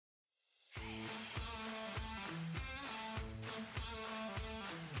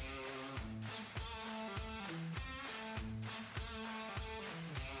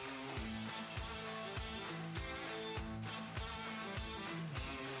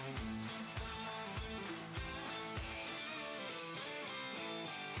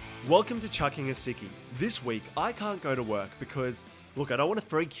Welcome to Chucking a Sickie. This week, I can't go to work because, look, I don't want to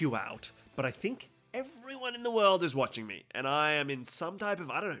freak you out, but I think everyone in the world is watching me, and I am in some type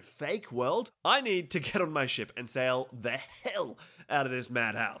of, fake world. I need to get on my ship and sail the hell out of this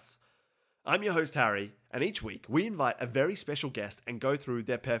madhouse. I'm your host, Harry, and each week, we invite a very special guest and go through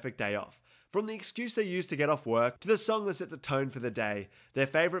their perfect day off. From the excuse they use to get off work, to the song that sets the tone for the day, their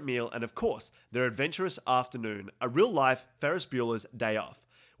favourite meal, and of course, their adventurous afternoon, a real-life Ferris Bueller's day off.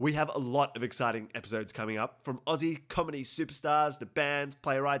 We have a lot of exciting episodes coming up, from Aussie comedy superstars to bands,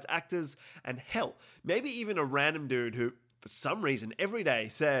 playwrights, actors, and hell, maybe even a random dude who, for some reason, every day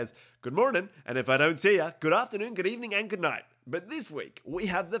says, "Good morning," and if I don't see ya, good afternoon, good evening, and good night. But this week, we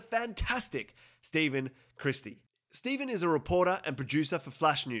have the fantastic Stephen Christie. Stephen is a reporter and producer for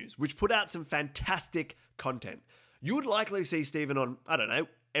Flash News, which put out some fantastic content. You would likely see Stephen on,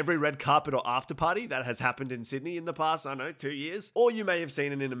 every red carpet or after party that has happened in Sydney in the past, 2 years. Or you may have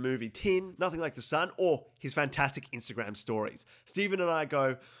seen it in a movie, Tin, Nothing Like the Sun, or his fantastic Instagram stories. Stephen and I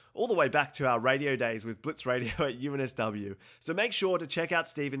go all the way back to our radio days with Blitz Radio at UNSW. So make sure to check out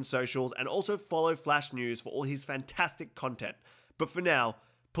Stephen's socials and also follow Flash News for all his fantastic content. But for now,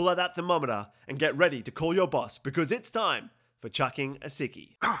 pull out that thermometer and get ready to call your boss, because it's time for Chucking a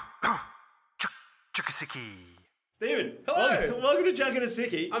Sickie. Chuck a sickie. Stephen, Hello. welcome to Chucking a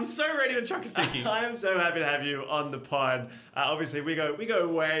Sickie. I'm so ready to chuck a sickie. I am so happy to have you on the pod. Obviously, we go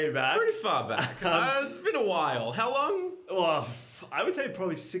way back. Pretty far back. It's been a while. How long? Well, I would say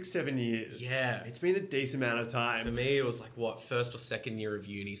probably 6-7 years. Yeah. It's been a decent amount of time. For me, it was like, first or second year of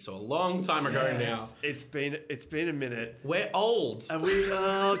uni, so a long time ago now. It's been a minute. We're old. And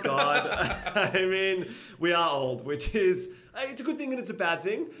oh God. We are old, which is, it's a good thing and it's a bad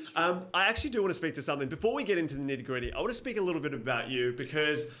thing. I actually do want to speak to something. Before we get into the nitty gritty, I want to speak a little bit about you,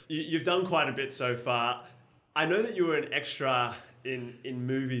 because you've done quite a bit so far. I know that you were an extra in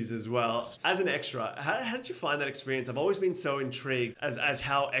movies as well. As an extra, how did you find that experience? I've always been so intrigued as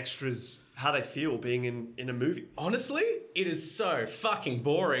how extras, how they feel being in a movie. Honestly, it is so fucking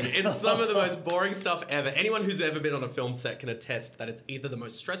boring. It's some of the most boring stuff ever. Anyone who's ever been on a film set can attest that it's either the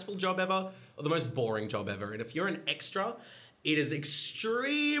most stressful job ever or the most boring job ever. And if you're an extra, it is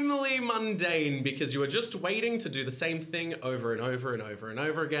extremely mundane, because you are just waiting to do the same thing over and over and over and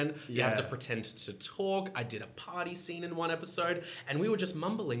over again. You have to pretend to talk. I did a party scene in one episode, and we were just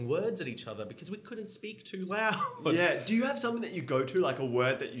mumbling words at each other because we couldn't speak too loud. Yeah. Do you have something that you go to, like a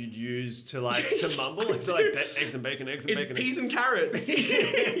word that you'd use to mumble? It's like eggs and bacon, eggs and bacon. It's peas and carrots.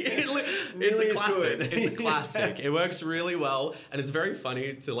 It's a classic. It's a classic. It works really well, and it's very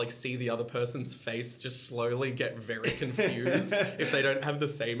funny to see the other person's face just slowly get very confused. If they don't have the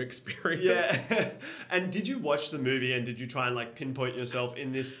same experience. Yeah. And did you watch the movie, and did you try and pinpoint yourself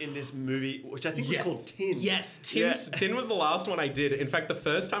in this movie, which I think was called Tin? Yes, Tin was the last one I did. In fact, the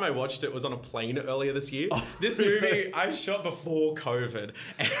first time I watched it was on a plane earlier this year. Oh, this movie I shot before COVID,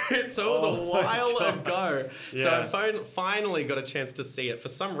 so it was a while ago. Yeah. So I finally got a chance to see it for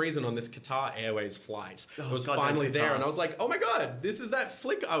some reason on this Qatar Airways flight. It was finally there, and I was like, oh my God, this is that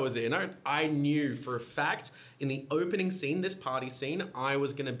flick I was in. I knew for a fact in the opening scene, this party scene, I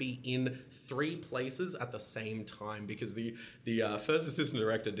was going to be in 3 places at the same time, because the first assistant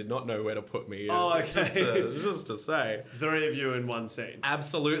director did not know where to put me. Oh, okay. Just to say. 3 of you in one scene.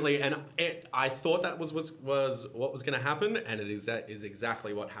 Absolutely. And I thought that was what was going to happen, and it is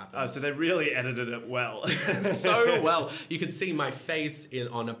exactly what happened. Oh, so they really edited it well. So well. You could see my face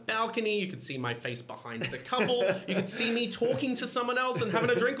on a balcony. You could see my face behind the couple. You could see me talking to someone else and having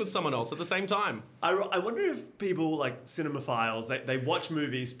a drink with someone else at the same time. I wonder if people cinemaphiles, they watch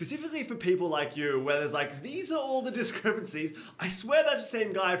movies specifically for people like you, where there's these are all the discrepancies. I swear that's the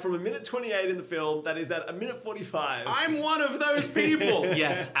same guy from a minute 28 in the film that is at a minute 45. I'm one of those people.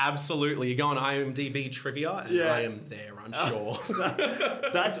 Yes, absolutely. You go on IMDb trivia and I am there, I'm sure.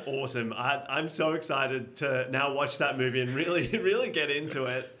 That's awesome. I'm so excited to now watch that movie and really get into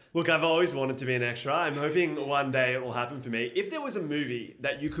it. Look, I've always wanted to be an extra. I'm hoping one day it will happen for me. If there was a movie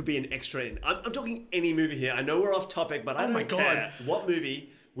that you could be an extra in, I'm talking any movie here. I know we're off topic, but I don't care. What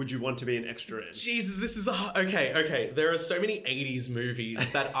movie would you want to be an extra in? Jesus, this is... Okay. There are so many 80s movies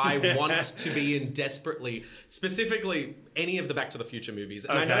that I want to be in desperately. Specifically, any of the Back to the Future movies.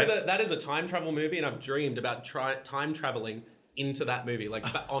 And I know that is a time travel movie, and I've dreamed about time traveling into that movie,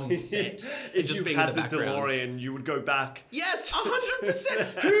 on set. If just you being had in the DeLorean, you would go back. Yes, 100%.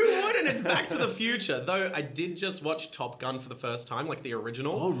 Who wouldn't? It's Back to the Future. Though I did just watch Top Gun for the first time, the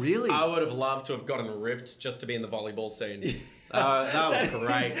original. Oh, really? I would have loved to have gotten ripped just to be in the volleyball scene. That was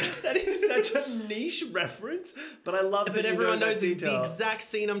great. That is such a niche reference, but I love that But you everyone know that knows the detail. exact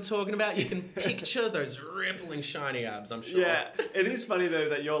scene I'm talking about. You can picture those rippling shiny abs, I'm sure. Yeah, it is funny though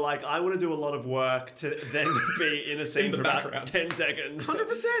that you're like, I want to do a lot of work to then be in a scene In the for about background. 10 seconds.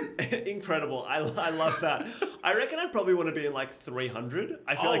 100%. Incredible. I love that. I reckon I'd probably want to be in like 300.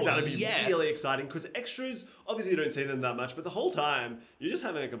 I feel like that'd be really exciting because extras, obviously you don't see them that much, but the whole time you're just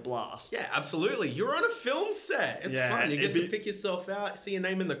having like a blast. Yeah, absolutely. You're on a film set. It's fun. You get to pick yourself out, see your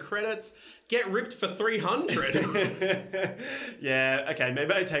name in the credits, get ripped for 300. Yeah, okay,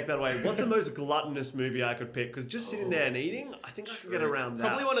 maybe I take that away. What's the most gluttonous movie I could pick? Because just sitting there and eating, I think I could get around that.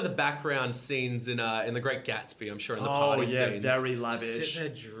 Probably one of the background scenes in The Great Gatsby, I'm sure, in the party scenes. Very lavish. Just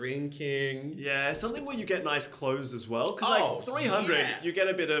sit there drinking. Yeah, something where you get nice clothes as well. Because like 300, you get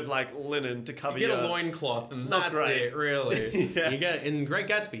a bit of like linen to cover You get a loincloth and that's it, really. Yeah. You get in Great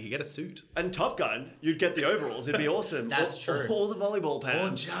Gatsby, you get a suit. And Top Gun, you'd get the overalls. It'd be awesome. That's true. All the volleyball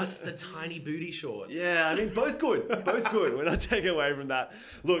pants. Or just the tiny booty shorts. Yeah, I mean, both good. Both good. We're not taking away from that.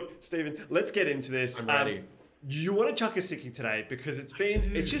 Look, Stephen, let's get into this. I'm ready. You want to chuck a sickie today because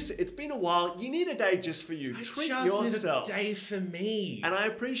it's been a while. You need a day just for you. Treat yourself. Need a day for me. And I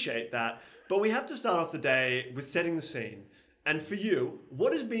appreciate that. But we have to start off the day with setting the scene. And for you,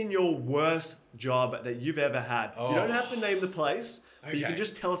 what has been your worst job that you've ever had? You don't have to name the place. But you can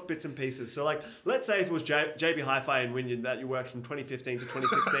just tell us bits and pieces. So, like, let's say if it was JB Hi-Fi in Wynyard that you worked from 2015 to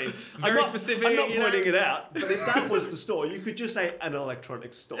 2016. Very specific. I'm not pointing it out, but if that was the store, you could just say an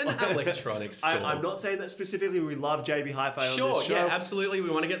electronics store. An electronics store. I'm not saying that specifically. We love JB Hi-Fi on this show. Sure, yeah, absolutely.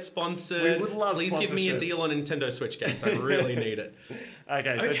 We want to get sponsored. We would love Please give me a sponsorship. deal on Nintendo Switch games. I really need it.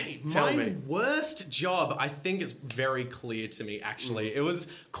 Okay, so tell my me. worst job, I think, is very clear to me, actually. It was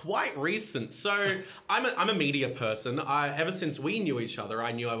quite recent. So I'm a media person. Ever since we knew each other,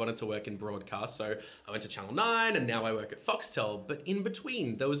 I knew I wanted to work in broadcast. So I went to Channel 9 and now I work at Foxtel. But in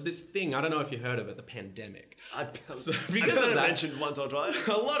between, there was this thing, I don't know if you heard of it, the pandemic. Because because of that, mentioned once or twice.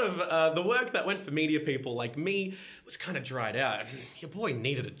 a lot of the work that went for media people like me was kind of dried out. Your boy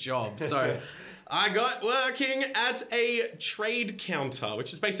needed a job. So I got working at a trade counter,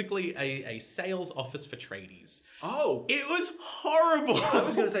 which is basically a sales office for tradies. Oh. It was horrible. I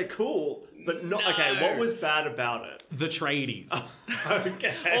was going to say cool, but not... No. Okay, what was bad about it? The tradies.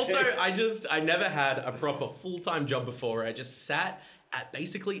 Okay. Also, I never had a proper full-time job before. I just sat at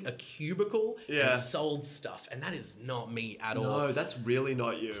basically a cubicle and sold stuff. And that is not me at all. No, that's really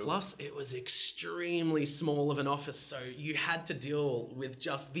not you. Plus, it was extremely small of an office, so you had to deal with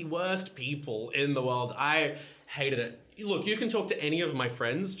just the worst people in the world. I hated it. Look, you can talk to any of my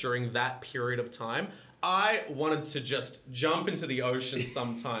friends during that period of time. I wanted to just jump into the ocean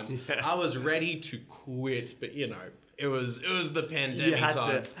sometimes. I was ready to quit, but you know, it was the pandemic You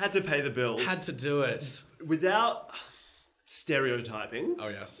times. had to pay the bills. Had to do it. Without stereotyping. Oh,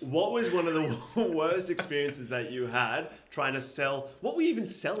 yes. What was one of the worst experiences that you had trying to sell? What were you even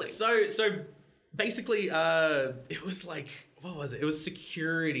selling? So basically, it was like, what was it? It was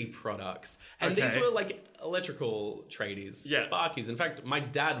security products. And these were like electrical tradies, Sparkies. In fact, my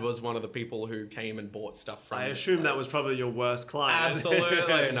dad was one of the people who came and bought stuff from I assume that was probably your worst client.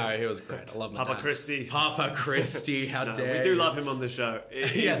 Absolutely. No, he was great. I love my Papa dad. Christie. Papa Christie, how dare We do you. love him on the show.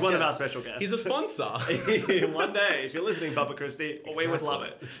 He's Yes, one of yes. our special guests. He's a sponsor. One day, if you're listening, Papa Christie, we would love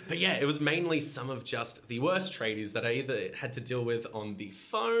it. But yeah, it was mainly some of just the worst tradies that I either had to deal with on the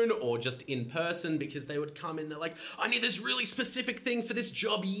phone or just in person, because they would come in, they're like, I need this really specific thing for this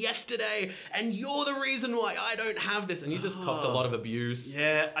job yesterday, and you're the reason why I don't have this. And you just copped a lot of abuse.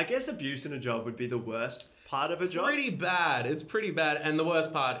 Yeah, I guess abuse in a job would be the worst part of a job. Pretty bad. It's pretty bad. And the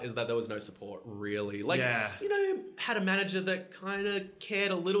worst part is that there was no support, really. Like, you know, had a manager that kind of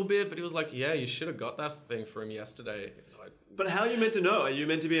cared a little bit, but he was like, yeah, you should have got that thing for him yesterday. But how are you meant to know? Are you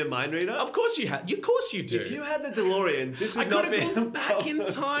meant to be a mind reader? Of course you had. Of course you do. If you had the DeLorean, this would I not could be have gone back in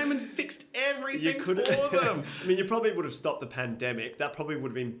time and fixed everything for them. I mean, you probably would have stopped the pandemic. That probably would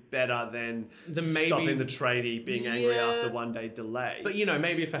have been better than stopping the tradie being angry after 1 day delay. But you know,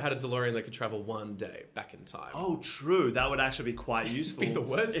 maybe if I had a DeLorean that could travel 1 day back in time. Oh, true. That would actually be quite useful. Be the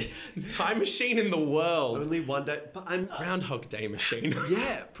worst time machine in the world. Only 1 day. But I'm Groundhog Day machine.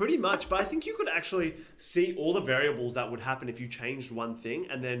 Yeah, pretty much. But I think you could actually see all the variables that would happen if you changed one thing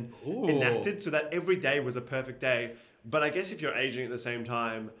and then enacted so that every day was a perfect day. But I guess if you're aging at the same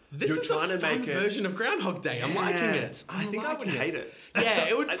time, this is trying a to fun make it version of Groundhog Day. I'm liking it. I think I would hate it. Yeah,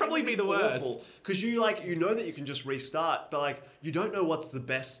 it would probably be the worst. Because you know that you can just restart, but like you don't know what's the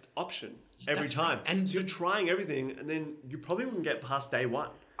best option every time. Right. And so you're trying everything, and then you probably wouldn't get past day one.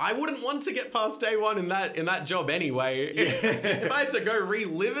 I wouldn't want to get past day one in that job anyway. If I had to go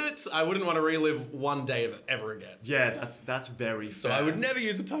relive it, I wouldn't want to relive one day of it ever again. Yeah, that's very fair. So I would never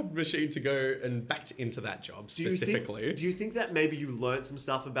use a type machine to go and into that job specifically. Do you think that maybe you learned some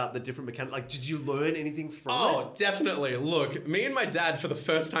stuff about the different mechanics? Like, did you learn anything from it? Oh, definitely. Look, me and my dad for the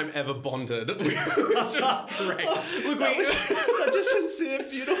first time ever bonded, which was great. Look, that was such a sincere,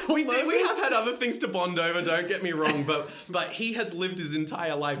 beautiful moment. We have had other things to bond over, don't get me wrong, but he has lived his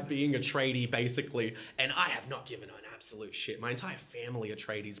entire life being a tradie, basically, and I have not given an absolute shit. My entire family are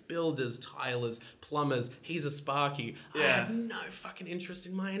tradies, builders, tilers, plumbers. He's a Sparky. Yeah. I had no fucking interest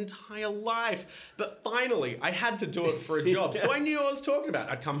in my entire life, but finally, I had to do it for a job, so I knew what I was talking about.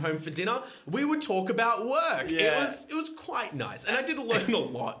 I'd come home for dinner, we would talk about work. Yeah. It was quite nice, and I did learn a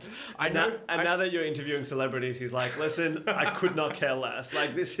lot. Now that you're interviewing celebrities, he's like, listen, I could not care less.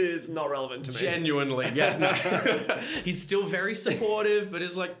 Like, this is not relevant to me. Genuinely, yeah. No. He's still very supportive, but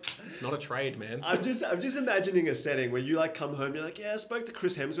it's like, it's not a trade, man. I'm just imagining a setting where you like come home, you're like, yeah, I spoke to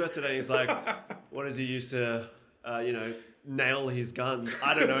Chris Hemsworth today. And he's like, what does he use to, nail his guns?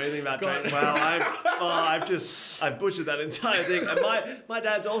 I don't know anything about trading. Well, I've butchered that entire thing. And my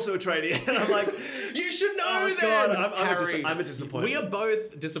dad's also a tradie. And I'm like, you should know oh, then. God, I'm a disappointment. We are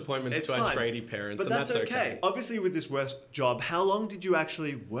both disappointments to our tradie parents, but that's okay. Obviously, with this worst job, how long did you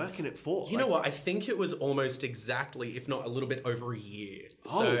actually work in it for? You know what? I think it was almost exactly, if not a little bit over a year.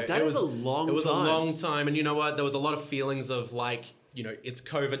 Oh, that is a long time. It was a long time. And you know what? There was a lot of feelings of like, it's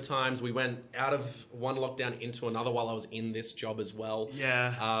COVID times. We went out of one lockdown into another while I was in this job as well.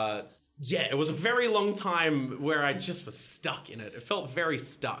 Yeah. It was a very long time where I just was stuck in it. It felt very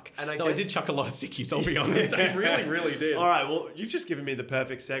stuck. And I did chuck a lot of sickies, I'll be honest. I really, really did. All right, well, you've just given me the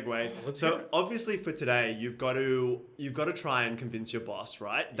perfect segue. So obviously for today, you've got to try and convince your boss,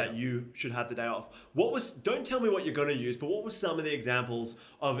 right, that you should have the day off. Don't tell me what you're going to use, but what were some of the examples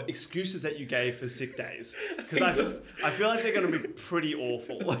of excuses that you gave for sick days? Because I feel like they're going to be pretty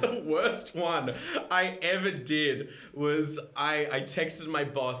awful. The worst one I ever did was I texted my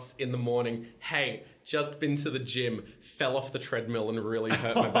boss in the morning, hey, just been to the gym, fell off the treadmill and really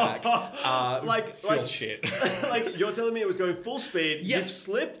hurt my back. Feel shit. Like, you're telling me it was going full speed, you've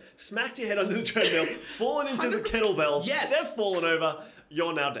slipped, smacked your head onto the treadmill, fallen into the kettlebells, they've fallen over,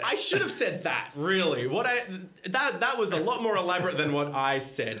 you're now dead. I should have said that, really. That was a lot more elaborate than what I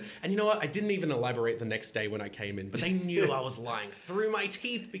said. And you know what? I didn't even elaborate the next day when I came in, but they knew I was lying through my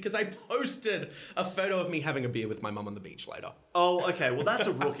teeth because I posted a photo of me having a beer with my mum on the beach later. Oh, okay. Well, that's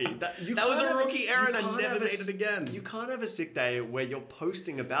a rookie. That was a rookie error and I never made it again. You can't have a sick day where you're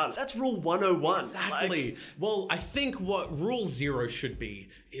posting about it. That's rule 101. Exactly. Well, I think what rule 0 should be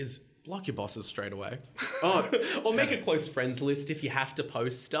is block your bosses straight away. Or make a close friends list if you have to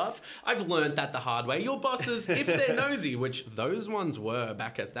post stuff. I've learned that the hard way. Your bosses, if they're nosy, which those ones were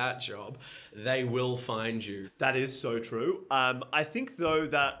back at that job, they will find you. That is so true. I think, though,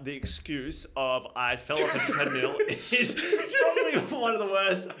 that the excuse of I fell off a treadmill is probably one of the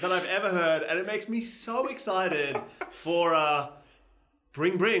worst that I've ever heard, and it makes me so excited for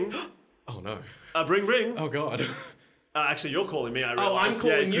Bring. Oh, no. Bring. Oh, God. Actually, you're calling me, I realize. Oh, I'm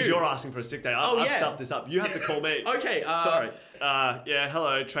calling you. Because you're asking for a sick day. I've stuffed this up. You have to call me. Okay. Sorry.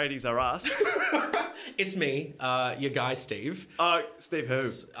 Hello, tradies are us. It's me, your guy, Steve. Steve who?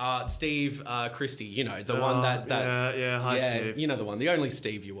 Steve Christie, the one that... Hi, Steve. You know the one, the only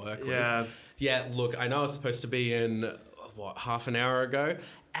Steve you work with. Yeah, look, I know I was supposed to be in, half an hour ago?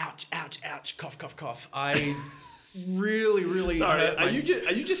 Ouch, cough. I... really sorry, are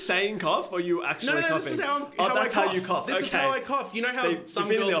you just saying cough or are you actually coughing? This is how you cough. This is how I cough. You know how some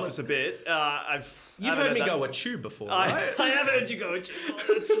you've been girls in the office a bit. You've heard me go a chew before, right? I have heard you go a chew.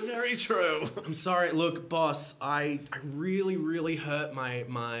 That's very true. I'm sorry. Look, boss, I really hurt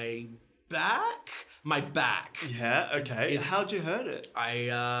my back. My back. Yeah, okay. How'd you hurt it?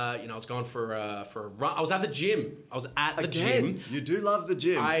 I was going for a run. I was at the gym. Gym. You do love the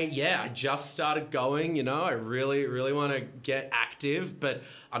gym. I just started going, I really want to get active, but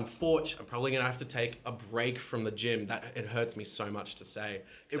unfortunately, I'm probably going to have to take a break from the gym. It hurts me so much to say.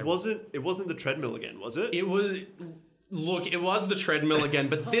 It wasn't the treadmill again, was it? It was... Look, it was the treadmill again,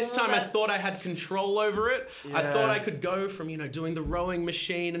 but this time I thought I had control over it. Yeah. I thought I could go from, doing the rowing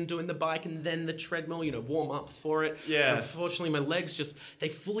machine and doing the bike and then the treadmill, warm up for it. Yeah. And unfortunately, my legs they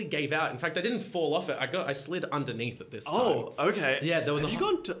fully gave out. In fact, I didn't fall off it. I slid underneath it this time. Oh, okay. Yeah, there was Have you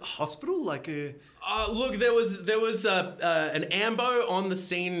gone to hospital? Look, there was an ambo on the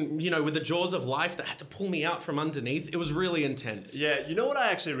scene, with the jaws of life that had to pull me out from underneath. It was really intense. Yeah, you know what I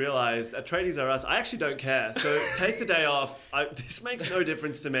actually realized? At Tradies Are Us, I actually don't care. So take the day off. This makes no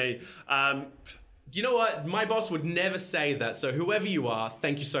difference to me. You know what? My boss would never say that. So whoever you are,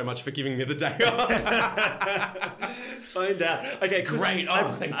 thank you so much for giving me the day off. Find out. Okay, great.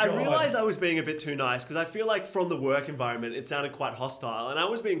 Thank I God. realized I was being a bit too nice because I feel like from the work environment, it sounded quite hostile. And I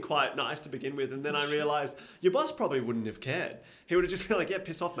was being quite nice to begin with. And then I realized your boss probably wouldn't have cared. He would have just been like, yeah,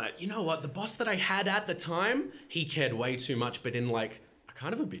 piss off, mate. You know what? The boss that I had at the time, he cared way too much, but in like a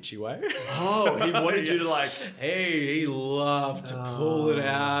kind of a bitchy way. Oh, he wanted you to like... Hey, he loved to pull it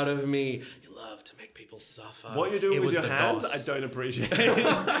out of me. He loved to make people suffer. What you're doing with your hands, boss. I don't appreciate.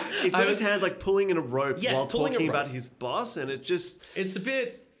 He's got his hands like pulling in a rope while talking about his boss, and it just... It's a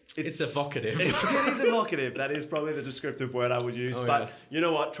bit... It's evocative. It is evocative. That is probably the descriptive word I would use. Oh, but yes. You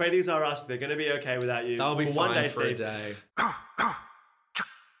know what? Tradies are us. They're going to be okay without you. They'll be for fine one day, for Steve. a day.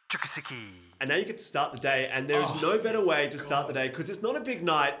 And now you get to start the day, and there is no better way to start the day because it's not a big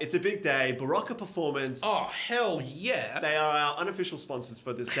night, it's a big day. Barocca Performance. Oh, hell yeah. They are our unofficial sponsors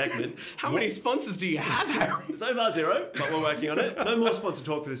for this segment. How many sponsors do you have, Harry? So far, 0, but we're working on it. No more sponsor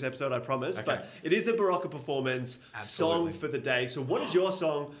talk for this episode, I promise. Okay. But it is a Barocca Performance song for the day. So what is your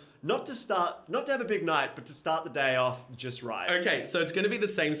song? Not to have a big night, but to start the day off just right. Okay, so it's going to be the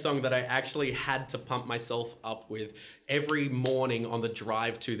same song that I actually had to pump myself up with every morning on the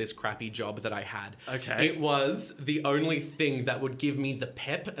drive to this crappy job that I had. Okay. It was the only thing that would give me the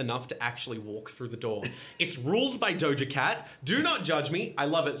pep enough to actually walk through the door. It's Rules by Doja Cat. Do not judge me. I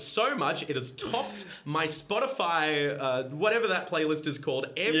love it so much. It has topped my Spotify, whatever that playlist is called,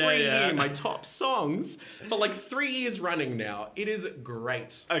 every year. My top songs for like 3 years running now. It is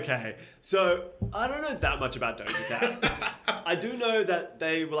great. Okay, so I don't know that much about Doja Cat. I do know that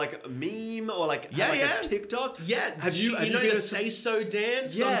they were like a meme or like a TikTok. Yeah, have you know been the Say So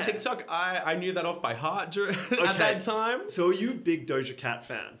dance on TikTok? I knew that off by heart at that time. So are you a big Doja Cat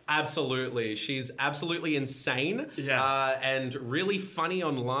fan? Absolutely. She's absolutely insane and really funny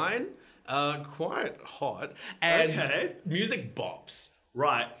online. Quite hot. And music bops.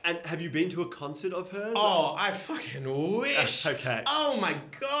 Right. And have you been to a concert of hers? Oh, I fucking wish. Okay. Oh my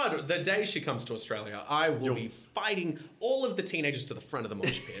God. The day she comes to Australia, I will be fighting all of the teenagers to the front of the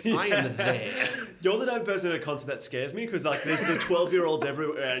mosh pit. I am there. You're the type of person at a concert that scares me because like there's the 12-year-olds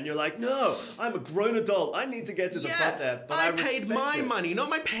everywhere and you're like, no, I'm a grown adult. I need to get to the front there. But I paid my money, not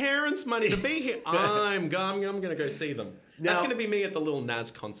my parents' money to be here. I'm going to go see them. That's going to be me at the Lil Nas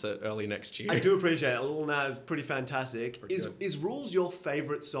concert early next year. I do appreciate it. Lil Nas, pretty fantastic. Is Rules your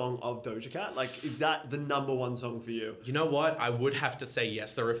favorite song of Doja Cat? Like, is that the number one song for you? You know what? I would have to say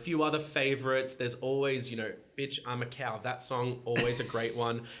yes. There are a few other favorites. There's always, Bitch, I'm a Cow. That song, always a great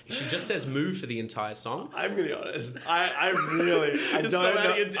one. She just says move for the entire song. I'm going to be honest. I don't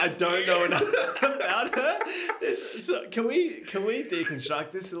know enough about her. So can we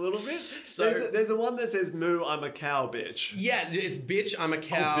deconstruct this a little bit? So there's a one that says moo, I'm a cow, bitch. Yeah, it's bitch, I'm a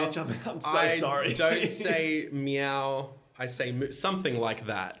cow. Oh, bitch, I'm so sorry. I don't say meow. I say moo, something like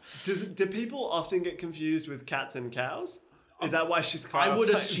that. Do people often get confused with cats and cows? Is that why she's clarified? I would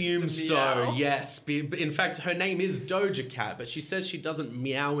assume so, yes. In fact, her name is Doja Cat, but she says she doesn't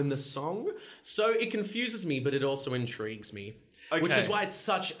meow in the song. So it confuses me, but it also intrigues me. Okay. Which is why it's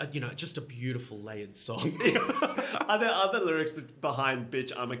such a, just a beautiful layered song. Are there other lyrics behind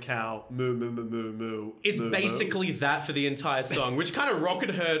bitch, I'm a cow, moo, moo, moo, moo, moo? It's basically that for the entire song, which kind of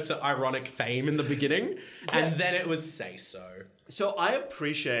rocketed her to ironic fame in the beginning. And then it was Say So. So I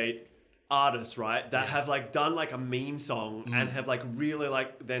appreciate artists, right, that have like done like a meme song and have like really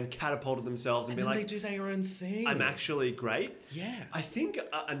like then catapulted themselves and been like, they do their own thing. I'm actually great. Yeah. I think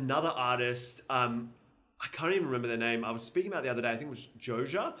another artist, I can't even remember their name. I was speaking about the other day. I think it was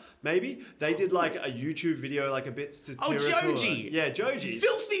Joja, maybe. They did like a YouTube video, like a bit satirical. Oh, Joji. Yeah, Joji.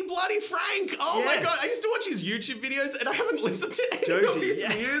 Filthy Bloody Frank. Oh my God. I used to watch his YouTube videos and I haven't listened to any of his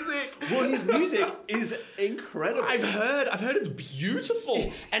music. Well, his music is incredible. I've heard it's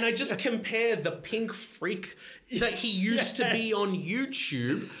beautiful. And I just compare the pink freak that he used to be on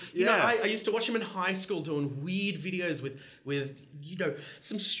YouTube. You know, I used to watch him in high school doing weird videos with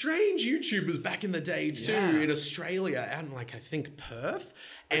some strange YouTubers back in the day too in Australia and like I think Perth.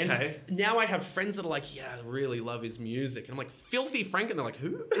 And now I have friends that are like, I really love his music. And I'm like, Filthy Frank? And they're like,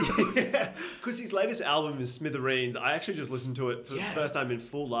 who? Because his latest album is Smithereens. I actually just listened to it for the first time in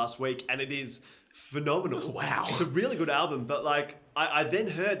full last week and it is phenomenal. Wow. It's a really good album, but like I then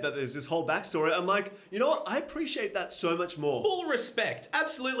heard that there's this whole backstory. I'm like, you know what? I appreciate that so much more. Full respect.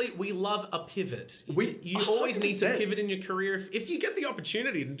 Absolutely. We love a pivot. You 100%. always need to pivot in your career. If you get the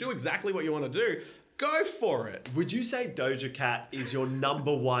opportunity to do exactly what you want to do, go for it. Would you say Doja Cat is your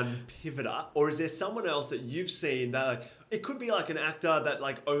number one pivoter, or is there someone else that you've seen that like, it could be like an actor that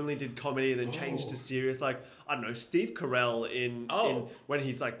like only did comedy and then changed to serious, like I don't know, Steve Carell in when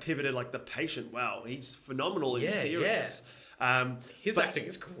he's like pivoted like The Patient. Wow, he's phenomenal in serious. His acting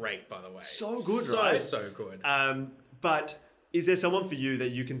is great, by the way. So good, right? So good. But is there someone for you that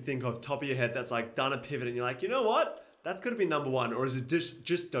you can think of top of your head that's like done a pivot and you're like, you know what? That's going to be number one, or is it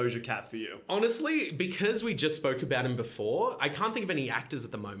just Doja Cat for you? Honestly, because we just spoke about him before, I can't think of any actors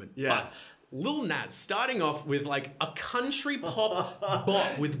at the moment. Yeah. But Lil Nas starting off with like a country pop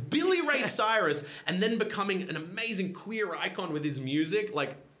bop with Billy Ray Cyrus and then becoming an amazing queer icon with his music,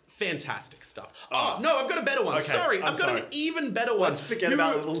 like fantastic stuff. Oh, no, I've got a better one. Okay, Sorry, I've got an even better one. Let's forget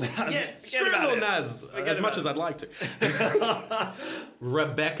about Lil Nas. Yeah, screw Lil Nas, as much as I'd like to.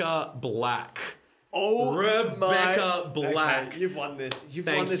 Rebecca Black. Oh, Rebecca Black. Okay, you've won this. You've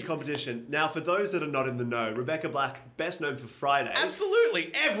Thank won this you. competition. Now, for those that are not in the know, Rebecca Black, best known for Friday. Absolutely,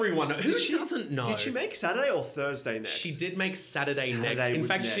 everyone. Who doesn't know? Did she make Saturday or Thursday next? She did make Saturday Next. In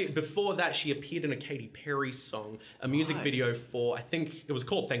fact, before that, she appeared in a Katy Perry song, a music video for, I think it was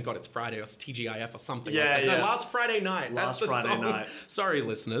called Thank God It's Friday or TGIF or something like that. Yeah. No, Last Friday Night. That's the Friday song. Night. Sorry,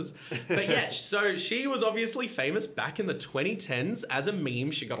 listeners. But yeah, so she was obviously famous back in the 2010s as a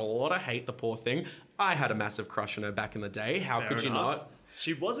meme. She got a lot of hate, the poor thing. I had a massive crush on her back in the day. How could you not?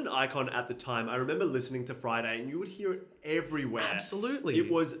 She was an icon at the time. I remember listening to Friday and you would hear it everywhere. Absolutely. It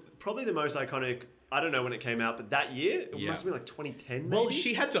was probably the most iconic, I don't know when it came out, but that year, it must have been like 2010 maybe? Well,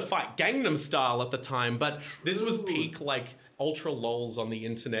 she had to fight Gangnam Style at the time, but this was peak like ultra lols on the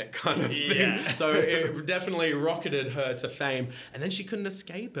internet kind of thing. So it definitely rocketed her to fame and then she couldn't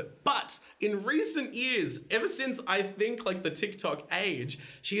escape it. But in recent years, ever since I think like the TikTok age,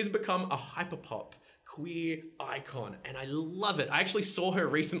 she has become a hyperpop queer icon and I love it. I actually saw her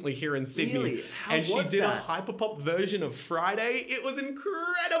recently here in Sydney. Really? How and she was did that? a hyperpop version of Friday. It was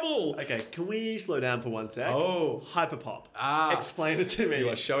incredible. Okay, can we slow down for one sec? Oh. Hyperpop. Ah. Explain it to me. You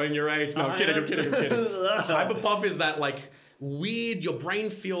are showing your age. No, I'm kidding. Hyperpop is that like weird, your brain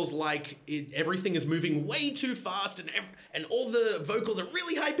feels like everything is moving way too fast and all the vocals are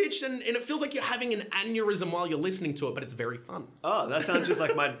really high pitched and it feels like you're having an aneurysm while you're listening to it, but it's very fun. Oh, that sounds just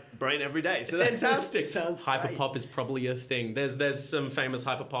like my brain every day. So Fantastic. That sounds Hyperpop is probably a thing. There's some famous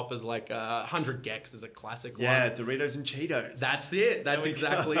hyperpoppers like 100 Gex is a classic one. Yeah, Doritos and Cheetos. That's it. That's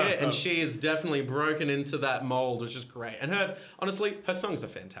exactly go. it. And she has definitely broken into that mold, which is great. And honestly, her songs are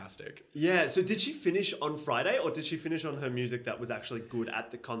fantastic. Yeah, so did she finish on Friday or did she finish on her music that was actually good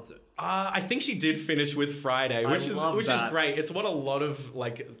at the concert? I think she did finish with Friday, which is great. It's what a lot of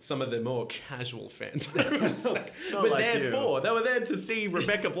like some of the more casual fans I would say were like there you. for. They were there to see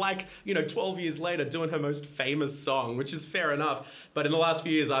Rebecca Black, 12 years later doing her most famous song, which is fair enough. But in the last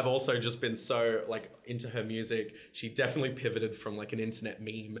few years, I've also just been so like into her music. She definitely pivoted from like an internet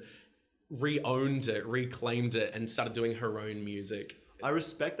meme, re-owned it, reclaimed it, and started doing her own music. I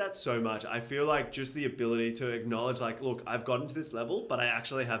respect that so much. I feel like just the ability to acknowledge like, look, I've gotten to this level, but I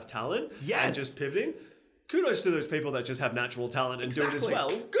actually have talent. Yes. And just pivoting. Kudos to those people that just have natural talent and do it as well.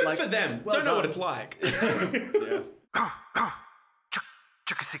 Good for them. Well Don't know done. what it's like.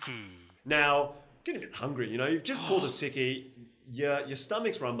 Now, getting a bit hungry, you've just pulled a sickie, your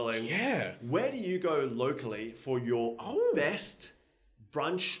stomach's rumbling. Yeah. Where do you go locally for your best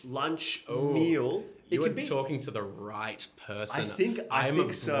brunch, lunch, Oh. meal? You are talking to the right person. I think I'm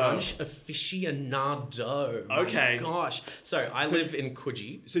a so. brunch aficionado. Okay. My gosh. So I live in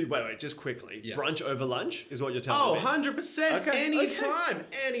Coogee. So wait, just quickly. Yes. Brunch over lunch is what you're Oh, telling me. 100%. Okay,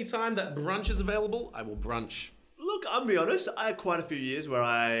 Anytime that brunch is available, I will brunch. Look, I'll be honest. I had quite a few years where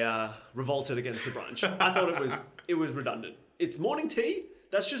I revolted against the brunch. I thought it was redundant. It's morning tea.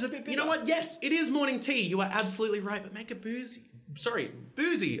 That's just a bit bitter. You know what? Yes, it is morning tea. You are absolutely right, but make it boozy. Sorry,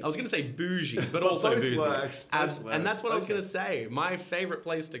 boozy. I was going to say bougie, but also both boozy. works. Both And that's what I was Okay. going to say. My favorite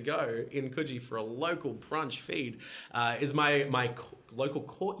place to go in Coogee for a local brunch feed is my local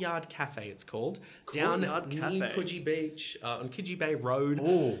Courtyard Cafe, it's called. Courtyard down Cafe. near Coogee Beach, on Coogee Bay Road.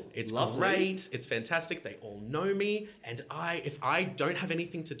 Oh, it's lovely. great. It's fantastic. They all know me. And if I don't have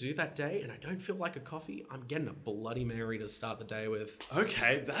anything to do that day and I don't feel like a coffee, I'm getting a Bloody Mary to start the day with.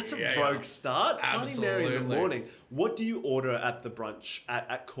 Okay, that's a Yeah, rogue start. Bloody Mary in the Absolutely. morning. What do you order at the brunch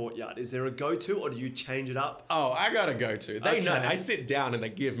at Courtyard? Is there a go-to or do you change it up? Oh, I gotta go to. They know. Okay. I sit down and they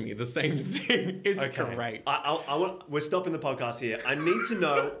give me the same thing. It's Okay. great. We're stopping the podcast here. I need to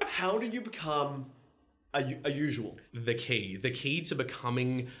know, how do you become a usual? The key to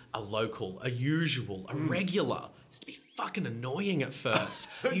becoming a local, a usual, a regular is to be fucking annoying at first.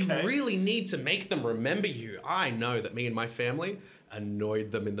 You really need to make them remember you. I know that me and my family,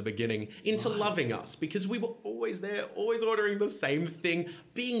 annoyed them in the beginning into loving us because we were always there, always ordering the same thing,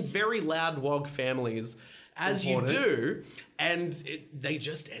 being very loud wog families as you do. And they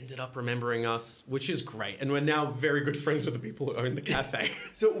just ended up remembering us, which is great. And we're now very good friends with the people who own the cafe.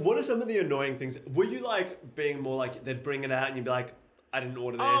 So what are some of the annoying things? Were you like being more like they'd bring it out and you'd be like, I didn't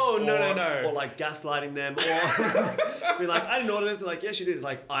order this. Oh, no. Or like gaslighting them. Or be like, I didn't order this. And like, yes, you did. It's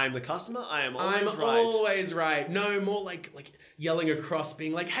like, I'm the customer. I'm always right. No, more like yelling across,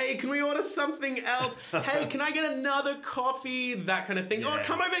 being like, hey, can we order something else? Hey, can I get another coffee? That kind of thing. Oh,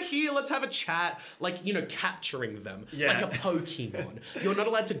 come over here. Let's have a chat. Like, capturing them. Like a Pokemon. You're not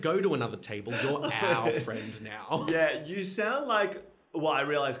allowed to go to another table. You're our friend now. Yeah, you sound like, well, I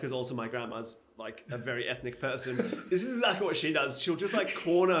realize because also my grandma's like a very ethnic person. This is exactly what she does. She'll just like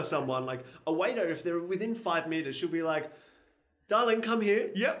corner someone, like a waiter, if they're within 5 meters, she'll be like, darling, come here.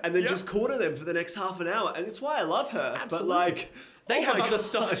 And then just corner them for the next half an hour. And it's why I love her. Absolutely. But like, they have other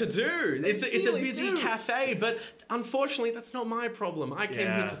stuff to do. It's a busy cafe, but unfortunately, that's not my problem. I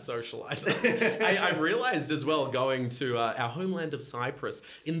came here to socialize. I've realized as well, going to our homeland of Cyprus,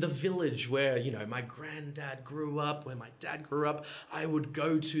 in the village where, my granddad grew up, where my dad grew up, I would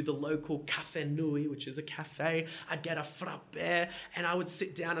go to the local Cafe Nui, which is a cafe. I'd get a frappe, and I would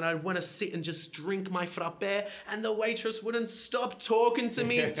sit down and I'd want to sit and just drink my frappe, and the waitress wouldn't stop talking to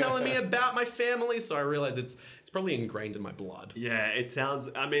me and telling me about my family. So I realized it's probably ingrained in my blood. Yeah, it sounds,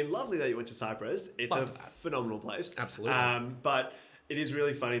 lovely that you went to Cyprus. It's a phenomenal place. Absolutely. But it is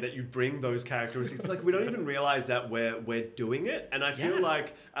really funny that you bring those characteristics. Like, we don't even realize that we're doing it. And I feel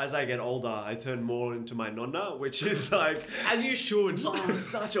like as I get older, I turn more into my nonna, which is like... As you should. Oh,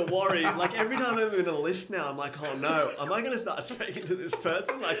 such a worry. Like, every time I'm in a lift now, I'm like, oh no, am I going to start speaking to this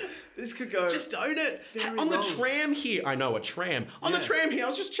person? Like, this could go... Just own it. On the tram here... I know, a tram. On the tram here, I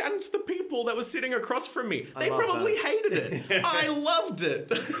was just chatting to the people that were sitting across from me. They probably hated it. I loved it.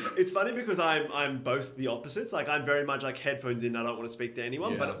 It's funny because I'm both the opposites. Like, I'm very much like headphones in, I don't want to speak to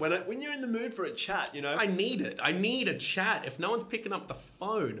anyone. But when you're in the mood for a chat, I need it. I need a chat. If no one's picking up the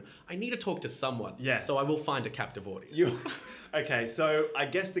phone, I need to talk to someone. Yeah. So I will find a captive audience. Okay, so I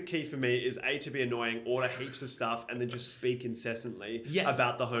guess the key for me is A, to be annoying, order heaps of stuff, and then just speak incessantly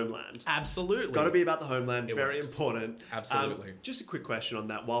about the homeland. Absolutely. Got to be about the homeland. Very important. Absolutely. Just a quick question on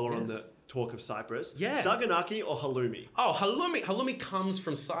that while we're on the talk of Cyprus. Yeah. Saganaki or halloumi? Oh, halloumi. Halloumi comes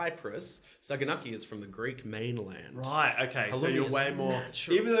from Cyprus. Saganaki is from the Greek mainland. Right, okay. Halloumi so you're way more...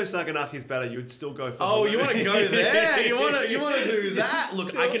 natural. Even though Saganaki is better, you'd still go for halloumi. halloumi. You want to go there? You want to do that?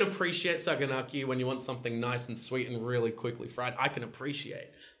 Look, I can appreciate Saganaki when you want something nice and sweet and really quickly fried. I can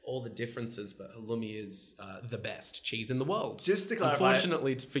appreciate all the differences, but halloumi is the best cheese in the world. Just to clarify...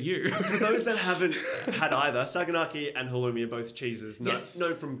 Unfortunately for you. For those that haven't had either, Saganaki and halloumi are both cheeses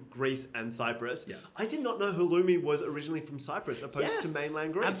known from Greece and Cyprus. Yes. I did not know halloumi was originally from Cyprus opposed to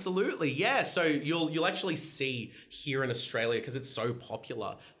mainland Greece. Absolutely, yeah. So you'll actually see here in Australia, because it's so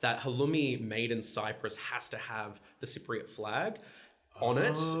popular, that halloumi made in Cyprus has to have the Cypriot flag on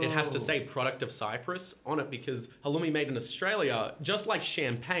it. It has to say product of Cyprus on it, because halloumi made in Australia, just like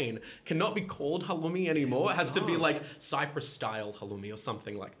champagne, cannot be called halloumi anymore. It has to be like Cyprus style halloumi or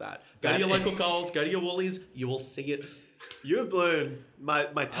something like that. Go to your local Coles, go to your Woolies, you will see it. You've blown my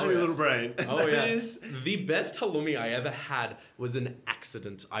tiny little brain. Oh, yes. The best halloumi I ever had was an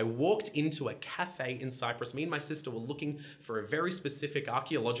accident. I walked into a cafe in Cyprus. Me and my sister were looking for a very specific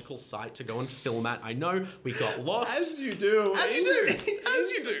archaeological site to go and film at. I know we got lost. As you do. As you do. As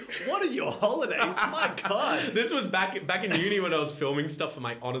you do. What are your holidays? My God. This was back in uni when I was filming stuff for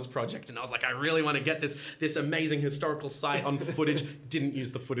my honors project, and I was like, I really want to get this amazing historical site on footage. Didn't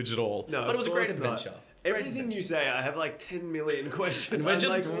use the footage at all. No, but it was a great adventure. Everything you say, I have like 10 million questions. We're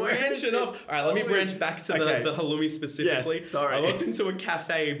just branching off. All right, let me branch back to the halloumi specifically. Yes, sorry. I walked into a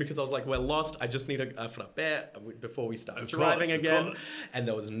cafe because I was like, we're lost. I just need a frappe before we start driving again. And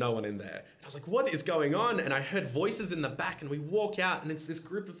there was no one in there. And I was like, what is going on? And I heard voices in the back, and we walk out, and it's this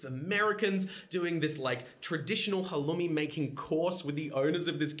group of Americans doing this like traditional halloumi making course with the owners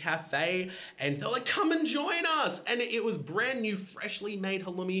of this cafe. And they're like, come and join us. And it was brand new, freshly made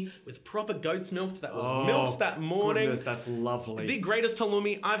halloumi with proper goat's milk that was milked that morning. Goodness, that's lovely. The greatest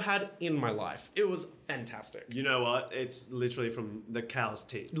halloumi I've had in my life. It was fantastic. You know what? It's literally from the cow's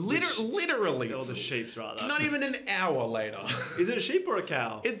teeth. Literally. Or the sheep's, rather. Not even an hour later. Is it a sheep or a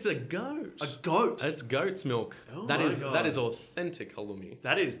cow? It's a goat. A goat? It's goat's milk. Oh that God. is authentic halloumi.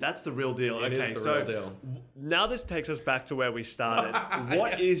 That's the real deal. It is the real deal. Now this takes us back to where we started.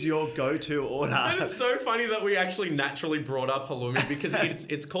 What is your go-to order? That is so funny that we actually naturally brought up halloumi, because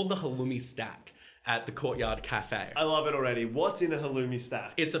it's called the halloumi stack. at the Courtyard Cafe. I love it already. What's in a halloumi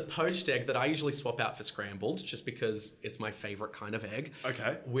stack? It's a poached egg that I usually swap out for scrambled just because it's my favorite kind of egg.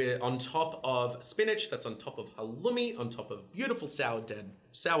 Okay. We're on top of spinach, that's on top of halloumi, on top of beautiful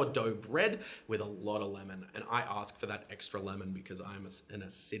sourdough bread with a lot of lemon. And I ask for that extra lemon because I'm an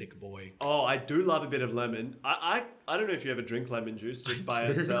acidic boy. Oh, I do love a bit of lemon. I don't know if you ever drink lemon juice just by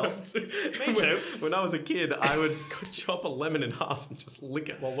itself. Me too. When I was a kid, I would chop a lemon in half and just lick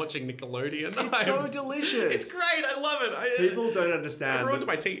it while watching Nickelodeon. It's so delicious. It's great. I love it. People don't understand. It ruined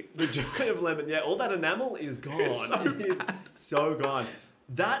my teeth. The joy of lemon. Yeah, all that enamel is gone. It's so gone.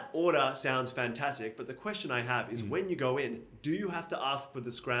 That order sounds fantastic, but the question I have is when you go in, do you have to ask for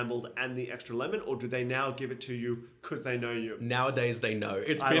the scrambled and the extra lemon, or do they now give it to you because they know you? Nowadays they know.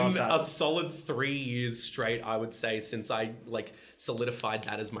 It's been a solid 3 years straight, I would say, since I solidified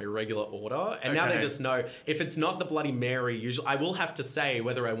that as my regular order. And now they just know if it's not the Bloody Mary, usually I will have to say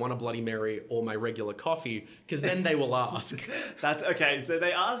whether I want a Bloody Mary or my regular coffee, because then they will ask. That's okay. So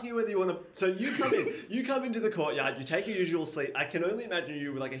they ask you whether you want to. So you come into the courtyard, you take your usual seat. I can only imagine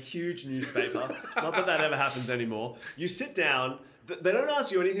you with like a huge newspaper. Not that ever happens anymore. You sit down. They don't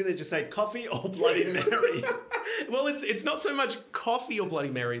ask you anything. They just say coffee or Bloody Mary. Well, it's not so much coffee or Bloody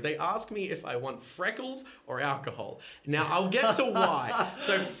Mary. They ask me if I want freckles or alcohol. Now, I'll get to why.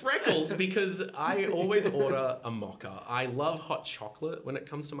 So freckles, because I always order a mocha. I love hot chocolate when it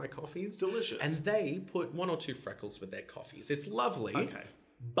comes to my coffees. Delicious. And they put 1 or 2 freckles with their coffees. It's lovely. Okay.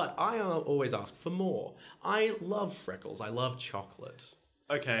 But I always ask for more. I love freckles. I love chocolate.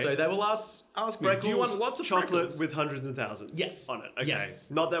 Okay. So they will ask me, freckles, do you want lots of chocolate freckles? with hundreds and thousands Yes. on it? Okay. Yes.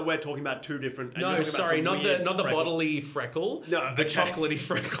 Not that we're talking about two different... No, sorry, not the bodily freckle. No, the chocolatey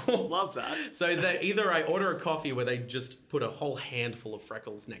freckle. Love that. So either I order a coffee where they just put a whole handful of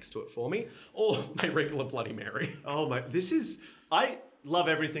freckles next to it for me, or my regular Bloody Mary. Oh my... I love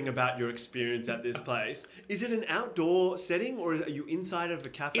everything about your experience at this place. Is it an outdoor setting or are you inside of a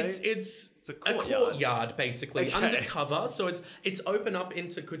cafe? It's a courtyard, basically, undercover. So it's open up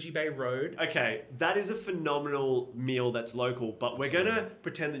into Coogee Bay Road. Okay, that is a phenomenal meal that's local, but we're going to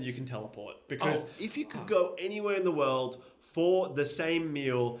pretend that you can teleport. Because if you could go anywhere in the world for the same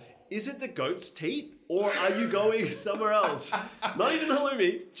meal, is it the goat's teat? Or are you going somewhere else? Not even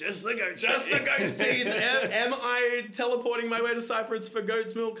halloumi, just the goat's teeth. Just the goat's teeth. Am I teleporting my way to Cyprus for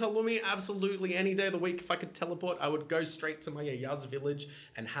goat's milk halloumi? Absolutely. Any day of the week, if I could teleport, I would go straight to my Yaz village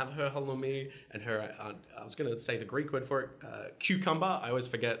and have her halloumi and her, I was going to say the Greek word for it, cucumber. I always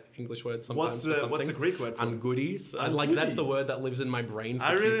forget English words sometimes. What's the Greek word for it? Angudi. That's the word that lives in my brain for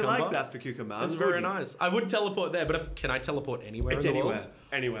cucumber. I really like that for cucumber. That's very nice. I would teleport there, but can I teleport anywhere in the world?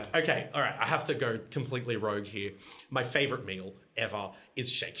 Anywhere. Okay, all right. I have to go completely rogue here. My favorite meal ever is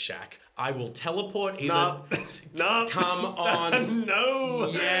Shake Shack. I will teleport either... No. Come on. No.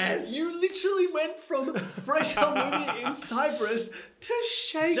 Yes. You literally went from fresh halloumi in Cyprus to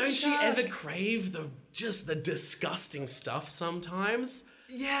Shake Shack. Don't you ever crave the disgusting stuff sometimes?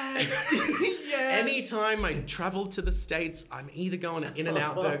 Yeah. Yeah. Anytime I travel to the States, I'm either going to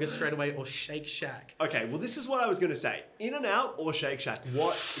In-N-Out Burger straight away or Shake Shack. Okay, well, this is what I was going to say. In-N-Out or Shake Shack?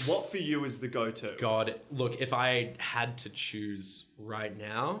 What for you is the go-to? God, look, if I had to choose right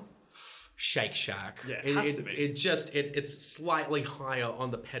now, Shake Shack. Yeah, it has to be. It's slightly higher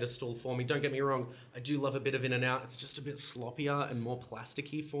on the pedestal for me. Don't get me wrong. I do love a bit of In-N-Out. It's just a bit sloppier and more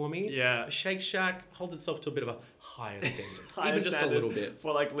plasticky for me. Yeah. Shake Shack holds itself to a bit of a higher standard. Even just a little bit.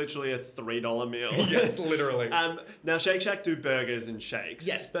 For like literally a $3 meal. Yes, literally. Now Shake Shack do burgers and shakes.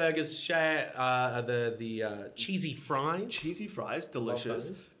 Yes, burgers, the cheesy fries. Cheesy fries,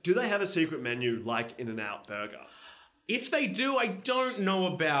 delicious. Do they have a secret menu like In-N-Out Burger? If they do, I don't know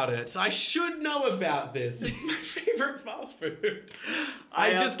about it. I should know about this. It's my favorite fast food.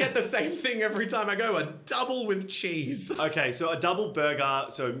 I just get the same thing every time I go, a double with cheese. Okay, so a double burger,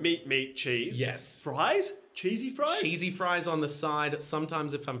 so meat, cheese. Yes. Fries? Cheesy fries? Cheesy fries on the side.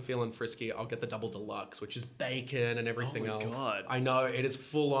 Sometimes if I'm feeling frisky, I'll get the double deluxe, which is bacon and everything else. Oh my God. I know, it is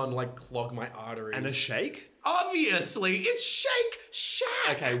full on clog my arteries. And a shake? Obviously, it's Shake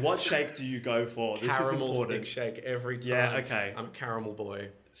Shack. Okay, what shake do you go for? This is important. Thick shake every time. Yeah, okay. I'm a caramel boy.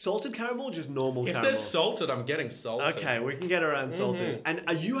 Salted caramel or just normal caramel? If there's salted, I'm getting salted. Okay, we can get around salted. And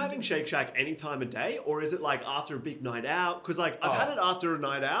are you having Shake Shack any time of day? Or is it after a big night out? Because I've had it after a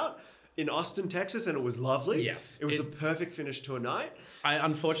night out in Austin, Texas, and it was lovely. Yes. It was the perfect finish to a night.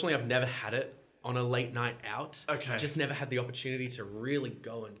 Unfortunately, I've never had it on a late night out. Okay. I just never had the opportunity to really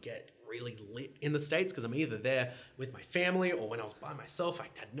go and get really lit in the States because I'm either there with my family or when I was by myself, I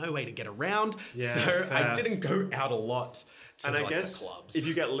had no way to get around. Yeah, so fair. I didn't go out a lot to And I like guess the clubs. if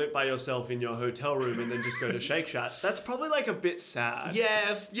you get lit by yourself in your hotel room and then just go to Shake Shack, that's probably like a bit sad.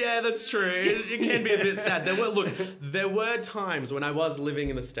 Yeah, that's true. It can be a bit sad. There were times when I was living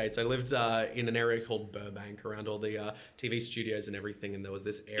in the States. I lived in an area called Burbank around all the TV studios and everything, and there was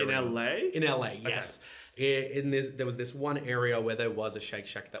this area. In LA? In LA, yes. There was this one area where there was a Shake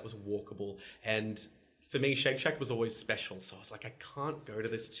Shack that was walkable, and for me, Shake Shack was always special. So I was like, I can't go to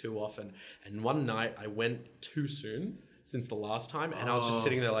this too often. And one night I went too soon since the last time, and I was just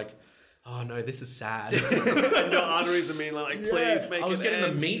sitting there like, oh no, this is sad. And your arteries are being like, please make it I was getting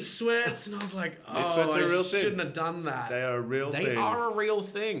end. the meat sweats, and I was like, oh, Meat sweats are a real thing. shouldn't have done that. They are a real thing. They are a real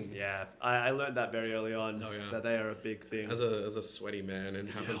thing. Yeah, I learned that very early on, Oh, yeah. that they are a big thing. As a sweaty man, it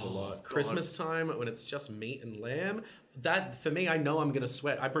happens a lot. God. Christmas time, when it's just meat and lamb, that, for me, I know I'm going to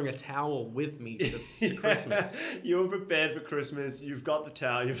sweat. I bring a towel with me to Christmas. You were prepared for Christmas. You've got the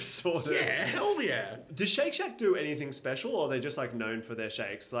towel. You've sorted. Yeah, hell yeah. Does Shake Shack do anything special, or are they just like known for their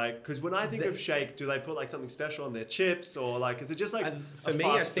shakes? Like, because when I think of shake, do they put like something special on their chips, or like is it just like For me,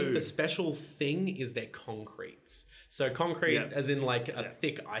 I think the special thing is their concretes. So concrete, as in like a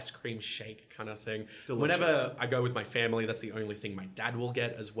thick ice cream shake kind of thing. Delicious. Whenever I go with my family, that's the only thing my dad will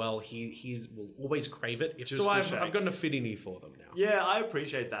get as well. He will always crave it. Just So the I've shake. gotten a fitting for them now. Yeah, I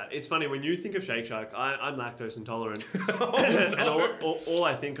appreciate that. It's funny when you think of Shake Shack. I'm lactose intolerant, Oh, and no. all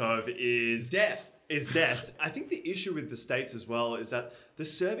I think of is Death. I think the issue with the States as well is that the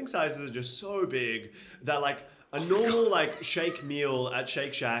serving sizes are just so big that like a normal like shake meal at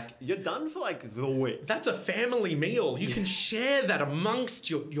Shake Shack, you're done for like the week. That's a family meal. You can share that amongst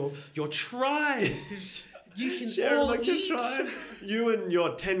your tribe. You can Share all like eat. your tribe. You and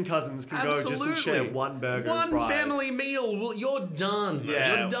your 10 cousins can go just and share one burger and One fries. family meal. Well, you're done.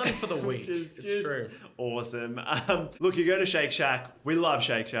 Yeah. You're done for the week. Which is it's just true. awesome. Look, you go to Shake Shack. We love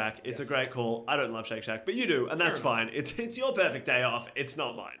Shake Shack. It's Yes. a great call. I don't love Shake Shack, but you do, and that's fine. It's your perfect day off. It's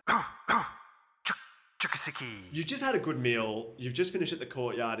not mine. You've just had a good meal. You've just finished at the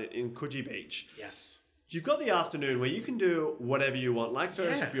courtyard in Coogee Beach. Yes. You've got the afternoon where you can do whatever you want. Like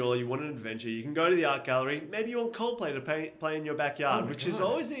Ferris Bueller, you want an adventure. You can go to the art gallery. Maybe you want Coldplay to play in your backyard, which is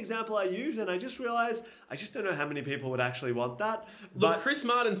always the example I use. And I just realized I just don't know how many people would actually want that. Look, But Chris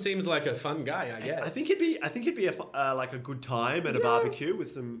Martin seems like a fun guy, I guess. I think it'd be like a good time at a barbecue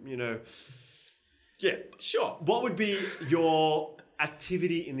with some, yeah. Sure. What would be your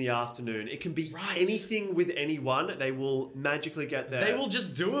activity in the afternoon? It can be anything with anyone. They will magically get there. They will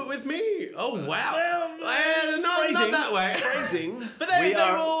just do it with me. Oh, wow. Well, not that way. Phrasing. But they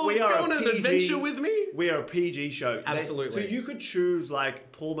will we are go on a an PG adventure with me. We are a PG show. Absolutely. So you could choose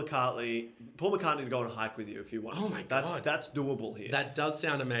like Paul McCartney to go on a hike with you if you wanted Oh to. my God. That's doable here. That does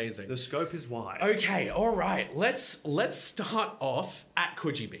sound amazing. The scope is wide. Okay, all right. Let's start off at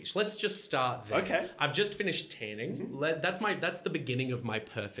Coogee Beach. Let's just start there. Okay. I've just finished tanning. That's the beginning of my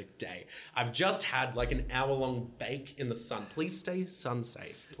perfect day. I've just had like an hour-long bake in the sun. Please stay sun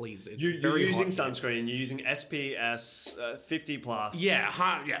safe, please. It's You're very using hot here. sunscreen. You're using SPS 50 plus. Yeah,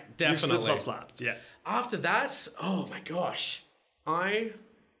 definitely. You've slapped. Yeah. After that, oh my gosh, I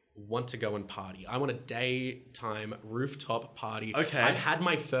want to go and party. I want a daytime rooftop party. Okay. I've had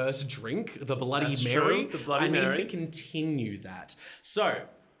my first drink, the Bloody That's Mary. true, the Bloody I need Mary. to continue that. So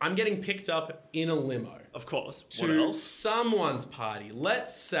I'm getting picked up in a limo Of course. What to else? someone's party.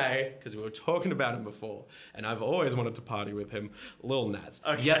 Let's say, because we were talking about him before, and I've always wanted to party with him, Lil Nas.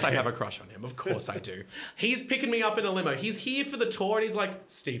 Okay. Yes, I have a crush on him. Of course I do. He's picking me up in a limo. He's here for the tour, and he's like,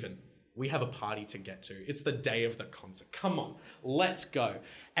 Steven, we have a party to get to. It's the day of the concert. Come on, let's go.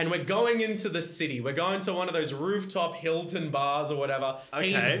 And we're going into the city. We're going to one of those rooftop Hilton bars or whatever.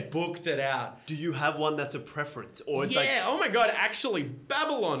 Okay. He's booked it out. Do you have one that's a preference? Or it's Yeah, oh my God, actually,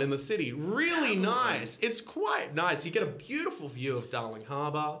 Babylon in the city. Really nice. It's quite nice. You get a beautiful view of Darling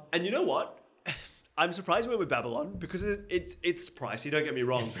Harbour. And you know what? I'm surprised we went with Babylon because it's pricey, don't get me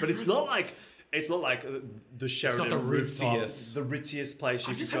wrong. But it's not like the Sheraton the rooftop, ritziest. the ritziest place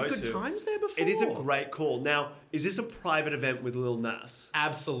you I've could just go had good to. times there before. It is a great call. Now, is this a private event with Lil Nas?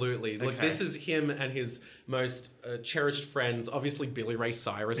 Absolutely. Look, Okay. this is him and his most cherished friends. Obviously, Billy Ray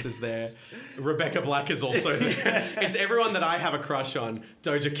Cyrus is there. Rebecca Black is also there. It's everyone that I have a crush on.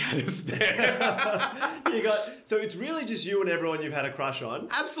 Doja Cat is there. So it's really just you and everyone you've had a crush on.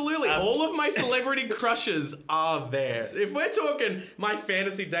 Absolutely. All of my celebrity crushes are there. If we're talking my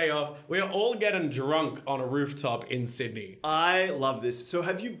fantasy day off, we're all getting drunk on a rooftop in Sydney. I love this. So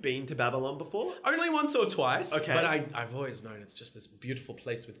have you been to Babylon before? Only once or twice. Okay. But I've always known it's just this beautiful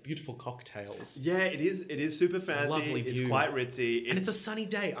place with beautiful cocktails. Yeah, it is. It is super fancy. lovely It's view. quite ritzy. And it's a sunny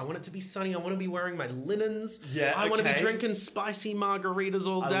day. I want it to be sunny. I want to be wearing my linens. Yeah, I want to be okay. drinking spicy margaritas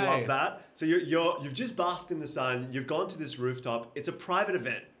all day. I love that. So you've just basked in the sun. You've gone to this rooftop. It's a private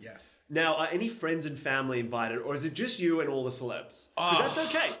event. Yes. Now, are any friends and family invited, or is it just you and all the celebs? Because that's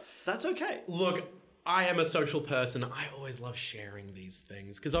okay. That's okay. Look, I am a social person. I always love sharing these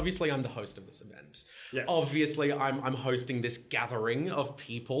things because obviously I'm the host of this event. Yes. Obviously, I'm hosting this gathering of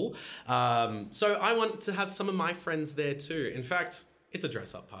people. So I want to have some of my friends there too. In fact, it's a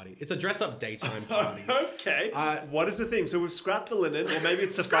dress-up party. It's a dress-up daytime party. Okay. What is the theme? So we've scrapped the linen, or maybe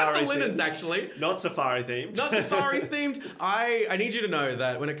it's safari Scrap the linens, themed. actually. Not safari themed. Not safari themed. I need you to know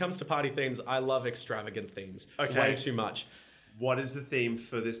that when it comes to party themes, I love extravagant themes. Okay. Way too much. What is the theme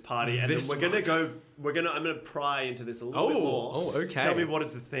for this party? And This then I'm gonna pry into this a little bit more. Oh, okay. Tell me, what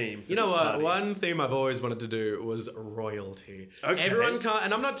is the theme for You know this what? party? One theme I've always wanted to do was royalty. Okay. Everyone can't,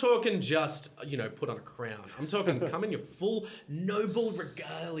 and I'm not talking just, put on a crown. I'm talking come in your full noble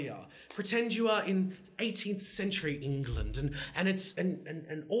regalia. Pretend you are in 18th century England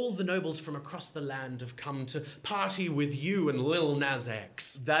and all the nobles from across the land have come to party with you and Lil Nas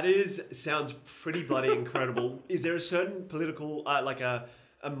X. That sounds pretty bloody incredible. Is there a certain political, like a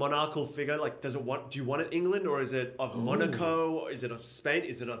monarchical figure? Like, do you want it England, or is it of Monaco, or is it of Spain?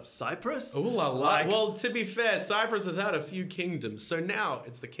 Is it of Cyprus? Ooh la la. Well, to be fair, Cyprus has had a few kingdoms, so now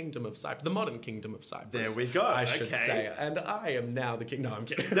it's the kingdom of Cyprus, the modern kingdom of Cyprus. There we go. I should Okay. say, and I am now the king. No, I'm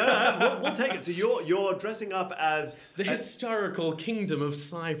kidding. No, we'll take it. So you're dressing up as The historical kingdom of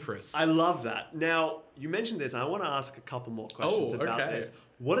Cyprus. I love that. Now, you mentioned this. I want to ask a couple more questions about okay. this.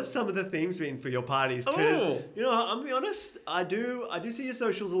 What have some of the themes been for your parties? Because, Oh. I'm gonna be honest, I do see your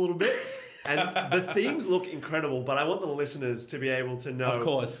socials a little bit, and the themes look incredible, but I want the listeners to be able to know. Of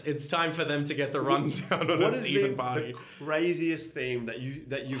course, it's time for them to get the rundown on What a has Stephen been party. the craziest theme that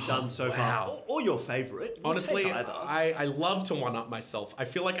you've done so wow. far? Or your favorite? We'll Honestly, take either. I love to one-up myself. I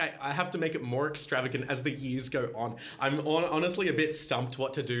feel like I have to make it more extravagant as the years go on. I'm honestly a bit stumped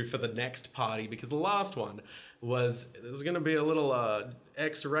what to do for the next party because the last one was going to be a little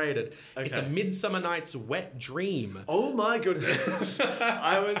X-rated. Okay. It's a Midsummer Night's Wet Dream. Oh my goodness.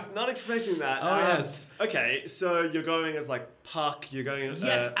 I was not expecting that. Oh, yes. Okay, so you're going as like Puck, you're going as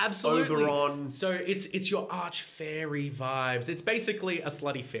Yes, absolutely. Oberon. So it's your arch fairy vibes. It's basically a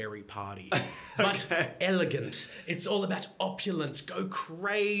slutty fairy party, but Okay. elegant. It's all about opulence. Go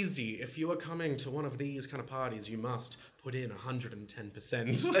crazy. If you are coming to one of these kind of parties, you must put in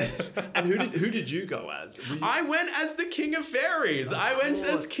 110%. And who did you go as? Were you- I went as the King of Fairies. I went course.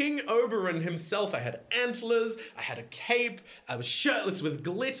 as King Oberon himself. I had antlers, I had a cape, I was shirtless with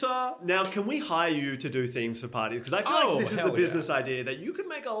glitter. Now, can we hire you to do themes for parties? Because I feel like this is a hell business idea that you can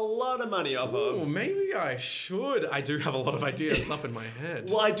make a lot of money off Oh, of. maybe I should. I do have a lot of ideas up in my head.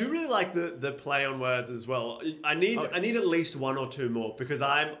 Well, I do really like the play on words as well. I need at least one or two more because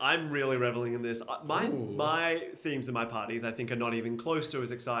I'm really reveling in this. My themes in my parties I think are not even close to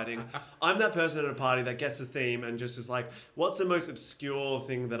as exciting. I'm that person at a party that gets a theme and just is like, what's the most obscure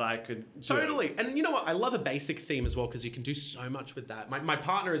thing that I could do? Totally. And you know what? I love a basic theme as well because you can do so much with that. My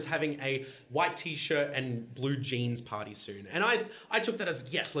partner is having a white t-shirt and blue jeans party soon. And I took that as,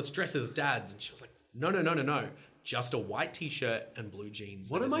 yes, let's dress as dads. And she was like, no. Just a white t-shirt and blue jeans.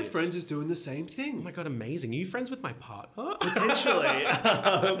 One That of my is it. friends is doing the same Oh thing. my God, amazing. Are you friends with my partner? Potentially.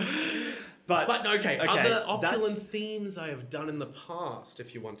 But okay, other that's- opulent themes I have done in the past,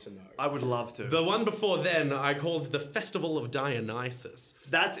 if you want to know. I would love to. The one before then I called the Festival of Dionysus.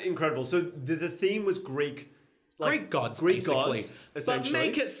 That's incredible. So the theme was Greek. Greek gods, Greek basically. gods, But essentially.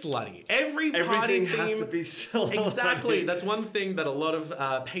 make it slutty. Every party Everything theme has to be slutty. Exactly. That's one thing that a lot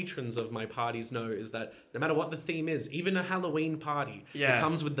of patrons of my parties know is that no matter what the theme is, even a Halloween party, Yeah. it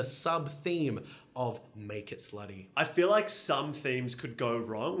comes with the sub-theme of make it slutty. I feel like some themes could go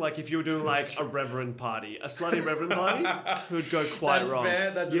wrong. Like if you were doing like a reverend party, a slutty reverend party could go quite That's wrong. fair,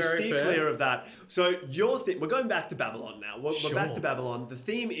 that's you very steer fair. clear of that. So your theme, we're going back to Babylon now. We're back Sure. to Babylon. The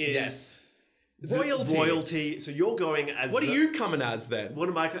theme is Yes. the Royalty. Royalty. So you're going as What are you coming as then? What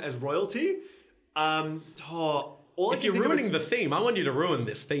am I as royalty? All I If can you're think of ruining is- the theme, I want you to ruin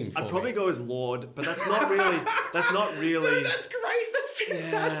this theme for I'd probably me. go as Lord, but that's not really. That's not really. No, that's great. That's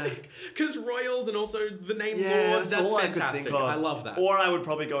fantastic. Because royals and also the name Lord, that's all I could fantastic. think of. I love that. Or I would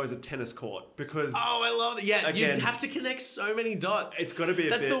probably go as a tennis court because Oh, I love that. Yeah, Again, you have to connect so many dots. it's gotta be a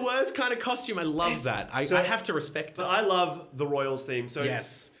That's bit- the worst kind of costume. I love that. I have to respect But it. I love the Royals theme. So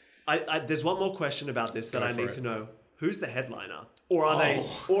Yes. there's one more question about this that Go I for need it. to know. Who's the headliner?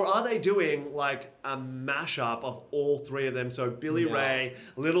 Or are they doing like a mashup of all three of them? So Billy Ray,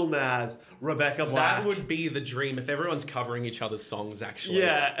 Lil Nas, Rebecca Black. That would be the dream if everyone's covering each other's songs, actually.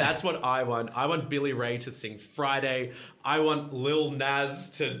 Yeah. That's what I want. I want Billy Ray to sing Friday. I want Lil Nas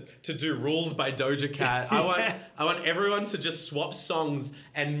to do Rules by Doja Cat. I want everyone to just swap songs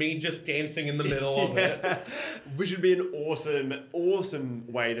and me just dancing in the middle of it. Which would be an awesome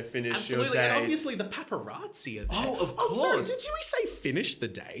way to finish your day. And obviously the paparazzi are there. Oh, of course. Sorry, did we say finish the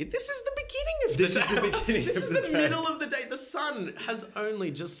day? This is the beginning of the day. This is the beginning This of is the the day. middle of the day. The sun has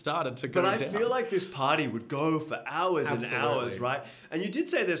only just started to go down. But I feel like this party would go for hours and hours, right? And you did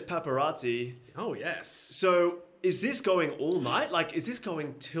say there's paparazzi. Oh, yes. So is this going all night? Like, is this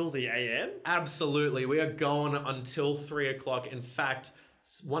going till the AM? Absolutely. We are going until 3 o'clock. In fact,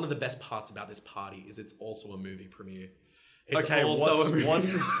 one of the best parts about this party is it's also a movie premiere. It's also a movie.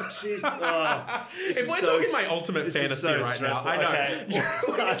 Jeez, if we're talking my ultimate fantasy so right stressful. now, I know. Okay.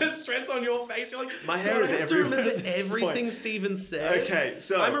 Look at the stress on your face. You're like, my hair is I have to everywhere remember at this everything point. Steven says. Okay,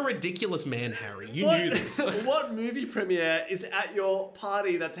 so I'm a ridiculous man, Harry. You knew this. What movie premiere is at your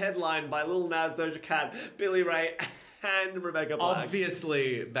party that's headlined by Lil Nas, Doja Cat, Billy Ray, and Rebecca Black?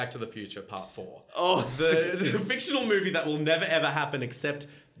 Obviously, Back to the Future Part 4. Oh, The fictional movie that will never ever happen except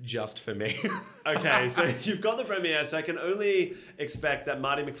just for me. Okay, so you've got the premiere, so I can only expect that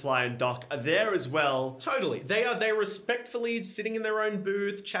Marty McFly and Doc are there as well. Totally. They're respectfully sitting in their own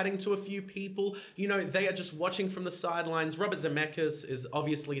booth, chatting to a few people. You know, they are just watching from the sidelines. Robert Zemeckis is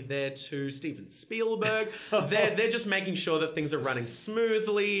obviously there too. Steven Spielberg. They're just making sure that things are running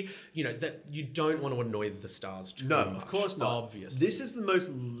smoothly. You know, that you don't want to annoy the stars too much. No, of course not. Obviously. This is the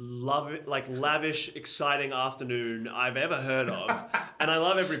most lavish, exciting afternoon I've ever heard of. And I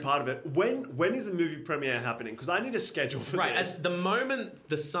love every part of it. When is the movie premiere happening? Because I need a schedule for Right, this. at the moment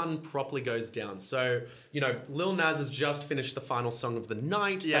the sun properly goes down. So, you know, Lil Nas has just finished the final song of the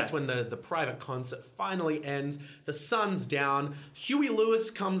night. Yeah. That's when the private concert finally ends. The sun's down. Huey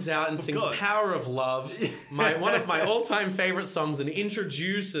Lewis comes out and sings God. Power of Love, one of my all-time favorite songs, and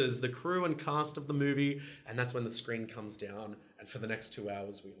introduces the crew and cast of the movie. And that's when the screen comes down. And for the next 2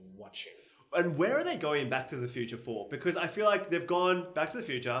 hours, we are watching. And where are they going Back to the Future for? Because I feel like they've gone Back to the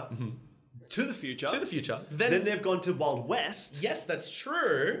Future, to the future. To the future. Then they've gone to Wild West. Yes, that's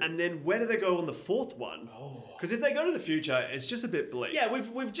true. And then where do they go on the fourth one? Because if they go to the future, it's just a bit bleak. Yeah,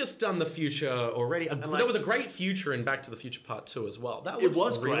 we've just done the future already. There was a great future in Back to the Future Part 2 as well. That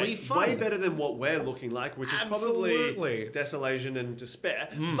was really great. fun. Way better than what we're looking like, which is Absolutely. probably desolation and despair.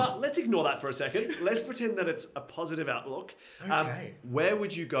 But let's ignore that for a second. Let's pretend that it's a positive outlook. Okay. Where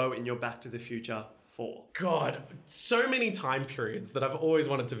would you go in your Back to the Future 4? God, so many time periods that I've always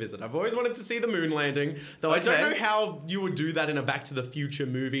wanted to visit. I've always wanted to see the moon landing, though I don't know how you would do that in a Back to the Future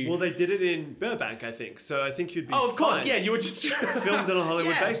movie. Well, they did it in Burbank, I think. So I think you'd be Oh, of course, fine. yeah, you would just... Filmed in a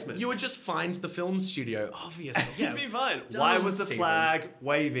Hollywood basement. You would just find the film studio, obviously. Yeah. You'd be fine. Why was the flag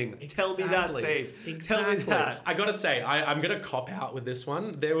waving? Tell me that, Steve. Exactly. Tell me that. I gotta say, I'm gonna cop out with this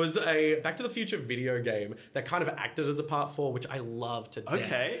one. There was a Back to the Future video game that kind of acted as a part 4, which I love to death.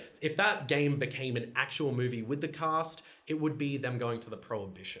 Okay. If that game became an actual movie with the cast, it would be them going to the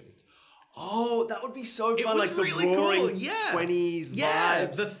Prohibition. Oh, that would be so fun. was Like the really roaring cool. Yeah. 20s Yeah,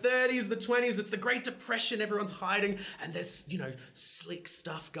 vibes. the 30s, the 20s, it's the Great Depression, everyone's hiding, and there's, you know, slick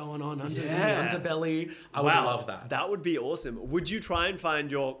stuff going on under the underbelly. I would love that. That would be awesome. Would you try and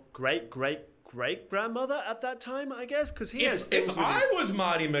find your great-great-great-grandmother at that time, I guess? Because he has things If with I his... was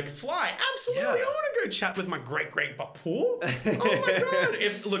Marty McFly, absolutely, Yeah. I want to go chat with my great-great-papu. Oh my God.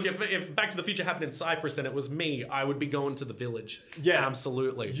 If Back to the Future happened in Cyprus and it was me, I would be going to the village. Yeah.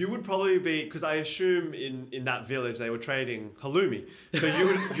 Absolutely. You would probably be, because I assume in that village they were trading halloumi. So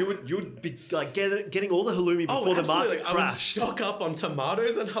you would be like getting all the halloumi before the market I would crashed. stock up on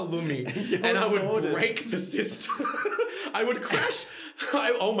tomatoes and halloumi, and I would sorted. break the system. I would crash.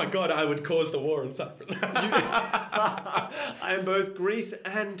 Oh my God, I would cause the war in Cyprus. I am both Greece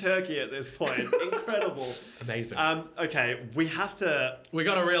and Turkey at this point. Incredible. Amazing. Okay, we have to... We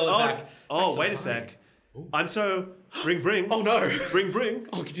got to reel it back. Oh, wait a sec. I'm so... Bring. Oh no. Bring.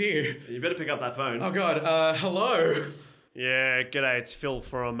 Oh dear. You better pick up that phone. Oh God. Hello. Yeah, g'day, it's Phil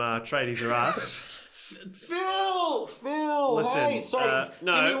from Tradies Are Us. Phil. Listen, Hey, sorry.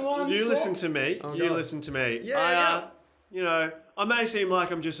 no, Give me one you sec. listen to me. Oh, You God. listen to me. Yeah. You know, I may seem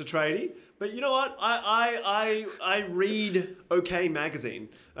like I'm just a tradie, but you know what? I read OK Magazine,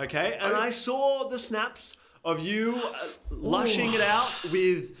 okay? And I saw the snaps of you lushing it out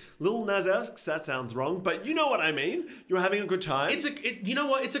with Lil Nas X. That sounds wrong, but you know what I mean. You're having a good time. You know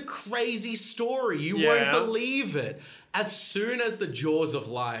what? It's a crazy story. You Yeah. won't believe it. As soon as the jaws of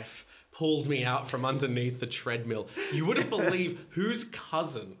life pulled me out from underneath the treadmill. You wouldn't believe whose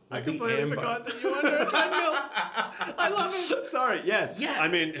cousin was the completely Amber. forgot that you were under a treadmill. I love it. Sorry, yes. Yeah. I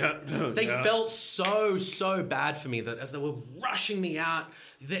mean, They felt so bad for me that as they were rushing me out,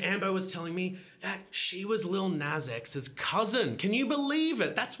 the Amber was telling me that she was Lil Nas X's cousin. Can you believe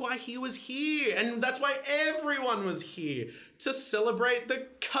it? That's why he was here. And that's why everyone was here to celebrate the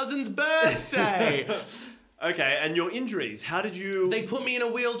cousin's birthday. Okay, and your injuries, how did you... They put me in a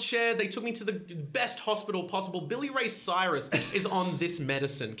wheelchair. They took me to the best hospital possible. Billy Ray Cyrus is on this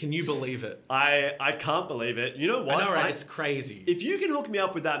medicine. Can you believe it? I can't believe it. You know what? I know, right? It's crazy. If you can hook me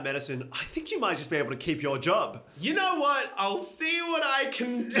up with that medicine, I think you might just be able to keep your job. You know what? I'll see what I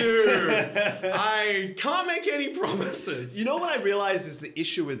can do. I can't make any promises. You know what I realize is the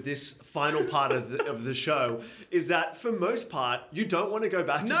issue with this final part of the show is that for most part, you don't want to go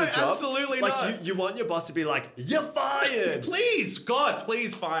back to the job. No, absolutely not. Like you want your boss to be like, you're fired. Please, God,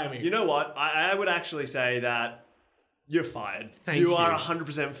 please fire me. You know what? I would actually say that you're fired. Thank you. You are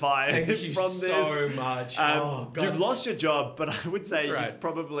 100% fired Thank you from this. so much. Oh, God. You've lost your job, but I would say That's right. you've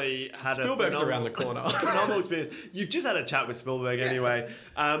probably had Spielberg's a around the corner. phenomenal experience. You've just had a chat with Spielberg anyway.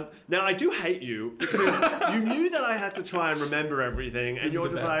 Now, I do hate you because you knew that I had to try and remember everything, and you're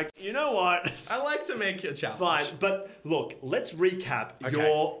just like, you know what? I like to make a challenge. Fine, but look, let's recap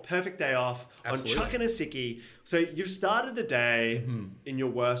your perfect day off Absolutely. on chucking a sickie. So you've started the day in your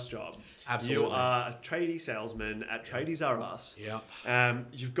worst job. Absolutely. You are a tradie salesman at Tradies Are Us. Yep.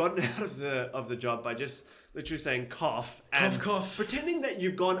 You've gotten out of the job by just literally saying cough and cough. pretending that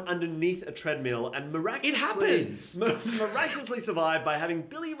you've gone underneath a treadmill and happens. miraculously survived by having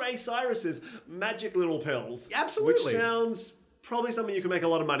Billy Ray Cyrus's magic little pills. Absolutely. Which sounds probably something you can make a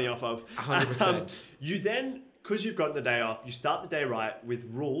lot of money off of. 100%. You then, because you've gotten the day off, you start the day right with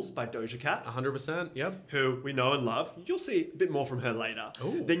Rules by Doja Cat. 100%, yep. Who we know and love. You'll see a bit more from her later.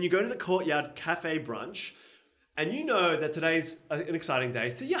 Ooh. Then you go to the Courtyard Cafe brunch, and you know that today's an exciting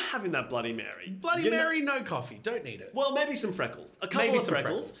day, so you're having that Bloody Mary. Bloody Mary, no coffee. Don't need it. Well, maybe some freckles. A couple Maybe of some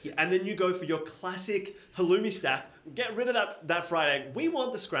freckles. yes. And then you go for your classic halloumi stack. Get rid of that fried egg. We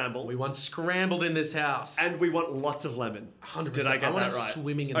want the scrambled. We want scrambled in this house. And we want lots of lemon. 100%. Did I get want that it right?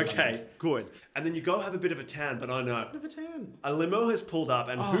 swimming in Okay, lemon. good. And then you go have a bit of a tan, but oh no. Bit of a tan. A limo has pulled up,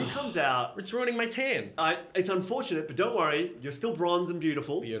 and who comes out? It's ruining my tan. It's unfortunate, but don't worry. You're still bronze and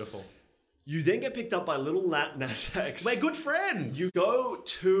beautiful. Beautiful. You then get picked up by little Nas X. We're good friends. You go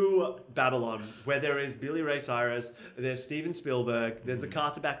to Babylon, where there is Billy Ray Cyrus, there's Steven Spielberg, there's the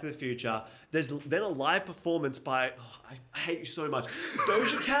cast of Back to the Future, there's then a live performance by, I hate you so much,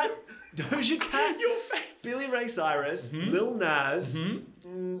 Doja Cat, Your face. Billy Ray Cyrus, Lil Nas,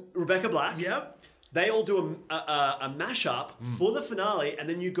 Rebecca Black. Yep. They all do a mashup for the finale, and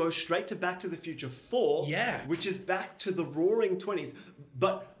then you go straight to Back to the Future 4, which is back to the roaring 20s.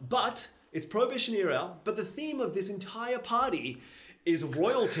 But it's Prohibition era, but the theme of this entire party is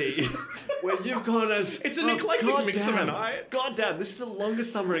royalty, where you've gone as... It's an eclectic mix of a night. God damn, this is the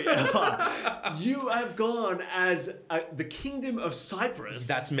longest summary ever. You have gone as the Kingdom of Cyprus.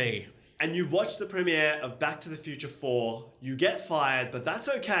 That's me. And you watch the premiere of Back to the Future 4, you get fired, but that's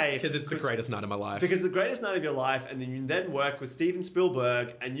okay. Because it's the greatest night of my life. Because the greatest night of your life, and then you then work with Steven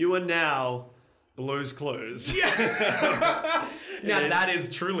Spielberg, and you are now Blue's Clues. Yeah. Now that is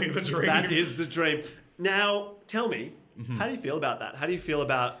truly the dream. That is the dream. Now, tell me, how do you feel about that? How do you feel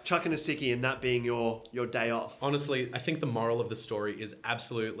about chucking a sickie and that being your day off? Honestly, I think the moral of the story is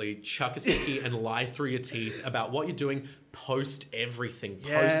absolutely chuck a sickie and lie through your teeth about what you're doing. Post everything.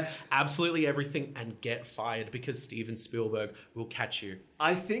 Post absolutely everything and get fired because Steven Spielberg will catch you.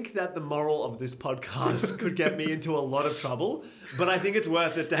 I think that the moral of this podcast could get me into a lot of trouble, but I think it's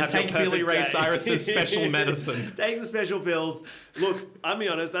worth it to have take Billy Ray Cyrus's special medicine. Take the special pills. Look, I'll be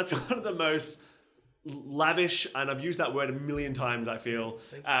honest, that's one of the most lavish, and I've used that word a million times, I feel,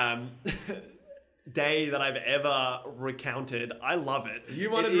 day that I've ever recounted. I love it. You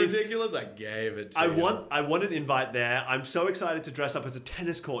wanted ridiculous? I gave it to you. I want an invite there. I'm so excited to dress up as a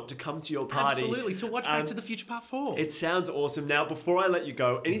tennis court to come to your party. Absolutely, to watch Back to the Future Part 4. It sounds awesome. Now, before I let you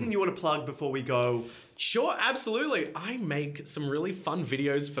go, anything you want to plug before we go? Sure, absolutely. I make some really fun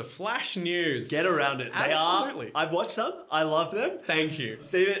videos for Flash News. Get around it. Absolutely. I've watched some. I love them. Thank you.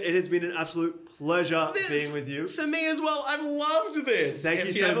 Steven, it has been an absolute pleasure being with you. For me as well. I've loved this. Thank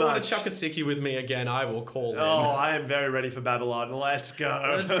you so much. If you ever want to chuck a sickie with me again, I will call in. Oh, I am very ready for Babylon. Let's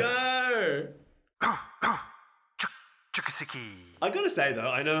go. Let's go. Chuck a I gotta say though,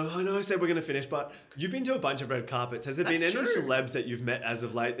 I know I said we're gonna finish, but you've been to a bunch of red carpets. Has there been any celebs that you've met as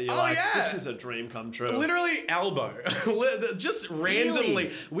of late that you're this is a dream come true? Literally Albo. Just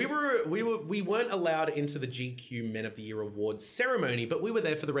randomly. Really? We weren't allowed into the GQ Men of the Year Awards ceremony, but we were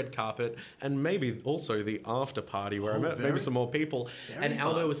there for the red carpet and maybe also the after party where I met maybe some more people. And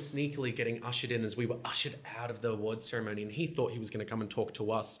Albo was sneakily getting ushered in as we were ushered out of the awards ceremony, and he thought he was going to come and talk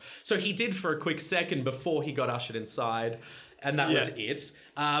to us. So he did for a quick second before he got ushered inside. And that was it.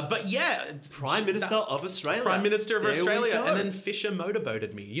 But yeah. Prime Minister of Australia. Prime Minister of Australia. And then Fisher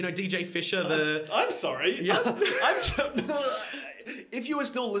motorboated me. You know, DJ Fisher, I'm sorry. Yeah. If you are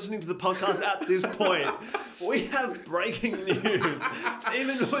still listening to the podcast at this point, we have breaking news.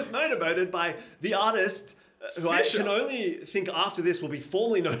 Stephen was motorboated by the artist who Fisher. I can only think after this will be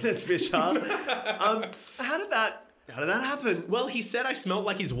formally known as Fisher. How did that happen? Well, he said I smelled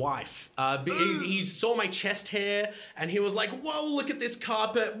like his wife. He saw my chest hair and he was like, whoa, look at this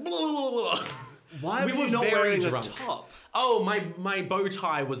carpet. Blah, blah, blah. Why were you not wearing a top? Oh, my bow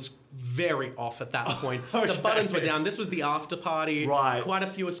tie was very off at that point. Okay. The buttons were down. This was the after party. Right. Quite a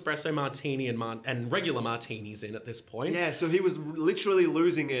few espresso martini and regular martinis in at this point. Yeah, so he was literally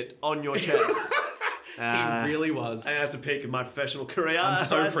losing it on your chest. He really was. And that's a peak of my professional career. I'm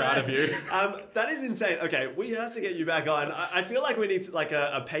so proud of you. That is insane. Okay, we have to get you back on. I feel like we need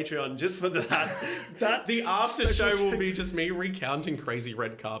a Patreon just for that. The after show will be just me recounting crazy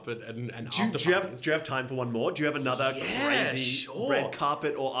red carpet and after parties. Do you have time for one more? Do you have another crazy red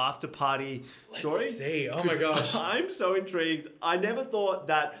carpet or after party story? Let's see. Oh my gosh. I'm so intrigued. I never thought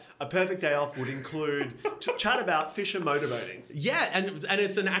that a perfect day off would include chat about Fisher motorboating. Yeah, and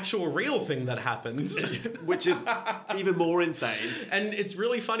it's an actual real thing that happened. Which is even more insane. And it's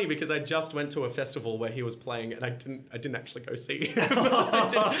really funny because I just went to a festival where he was playing and I didn't actually go see him.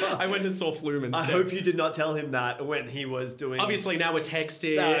 I went and saw Flume instead. I hope you did not tell him that when he was doing... Obviously, now we're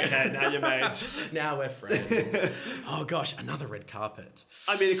texting. Okay, now you're mates. Now we're friends. Oh gosh, another red carpet.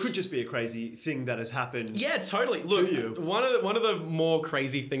 I mean, it could just be a crazy thing that has happened. Yeah, totally. Look, one of the more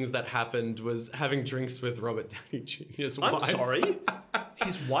crazy things that happened was having drinks with Robert Downey Jr.'s wife. I'm sorry?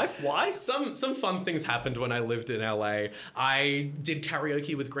 His wife? Why? Some fun things happened when I lived in LA. I did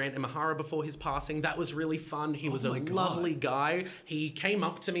karaoke with Grant Imahara before his passing. That was really fun. He was a lovely guy. He came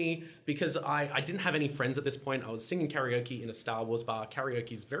up to me because I didn't have any friends at this point. I was singing karaoke in a Star Wars bar.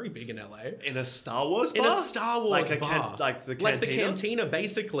 Karaoke is very big in LA. In a Star Wars bar? In a Star Wars bar. Like the cantina? Like the cantina,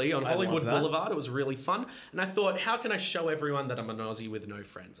 basically, on Hollywood Boulevard. It was really fun. And I thought, how can I show everyone that I'm an Aussie with no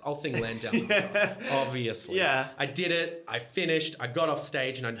friends? I'll sing Land Down Under, obviously. Yeah. I did it. I finished. I got off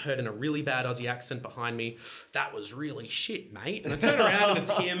stage and I heard in a really bad Aussie accent behind me, that was really shit, mate. And I turn around and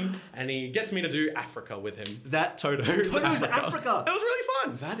it's him and he gets me to do Africa with him. Toto's Africa. That was really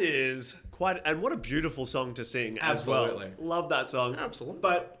fun. That is quite... And what a beautiful song to sing as well. Love that song. Absolutely.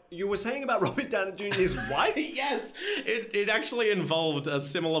 But you were saying about Robert Downey Jr.'s wife? Yes. It actually involved a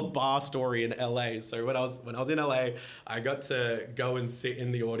similar bar story in LA. So when I was in LA, I got to go and sit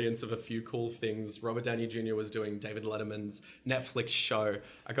in the audience of a few cool things. Robert Downey Jr. was doing David Letterman's Netflix show.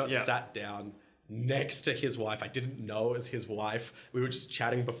 I got sat down next to his wife. I didn't know it was his wife. We were just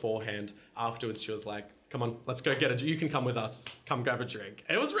chatting beforehand. Afterwards, she was like, come on, let's go get you can come with us. Come grab a drink.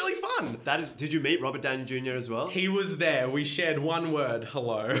 And it was really fun. Did you meet Robert Downey Jr. as well? He was there. We shared one word,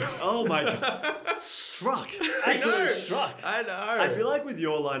 hello. Oh my God. Struck. Absolutely struck. I know. I feel like with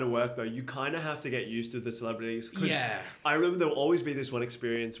your line of work though, you kind of have to get used to the celebrities. Yeah. I remember there will always be this one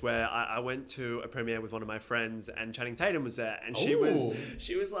experience where I went to a premiere with one of my friends and Channing Tatum was there and she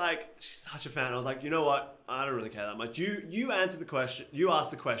was like, she's such a fan. I was like, you know what? I don't really care that much. You answer the question. You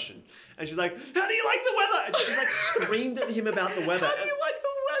ask the question. And she's like, how do you like the weather? And she's like screamed at him about the weather. How do you like the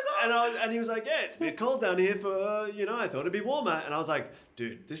weather? And he was like, yeah, it's a bit cold down here for, I thought it'd be warmer. And I was like,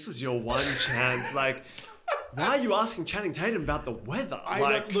 dude, this was your one chance. Like, why are you asking Channing Tatum about the weather?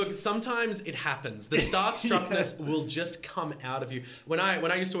 Look, sometimes it happens. The starstruckness will just come out of you. When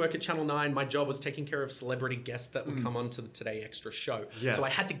I used to work at Channel 9, my job was taking care of celebrity guests that would come on to the Today Extra show. Yeah. So I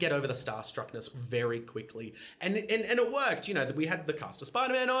had to get over the starstruckness very quickly. And it worked. We had the cast of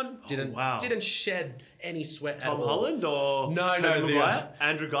Spider-Man on. Didn't shed any sweat at all. Tom Holland or Tobey Maguire?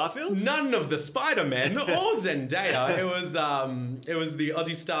 Andrew Garfield? None of the Spider-Men or Zendaya. It was the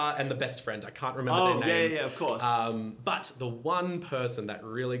Aussie star and the best friend. I can't remember their names. Yeah, of course. But the one person that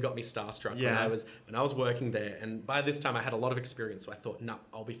really got me starstruck when I was working there, and by this time I had a lot of experience, so I thought, no,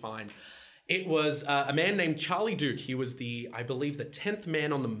 I'll be fine. It was a man named Charlie Duke. He was I believe the 10th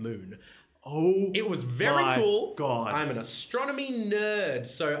man on the moon. Oh, it was very my cool. God. I'm an astronomy nerd,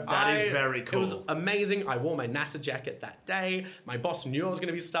 so That is very cool. It was amazing. I wore my NASA jacket that day. My boss knew I was going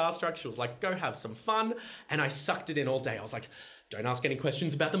to be starstruck. She was like, "Go have some fun," and I sucked it in all day. I was like, "Don't ask any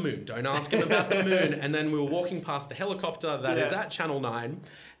questions about the moon. Don't ask him about the moon." And then we were walking past the helicopter that is at Channel 9,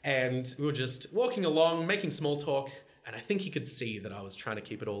 and we were just walking along, making small talk. And I think he could see that I was trying to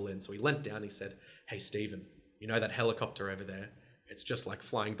keep it all in. So he leant down, he said, "Hey, Stephen, you know that helicopter over there? It's just like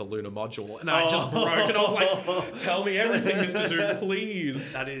flying the lunar module." And I just broke and I was like, "Tell me everything, Mr. Dude,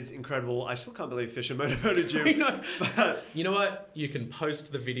 please." That is incredible. I still can't believe Fisher motivated you. I know. But you know what? You can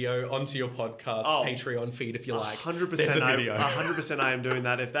post the video onto your podcast Patreon feed if you like. 100%. There's a video. 100% I am doing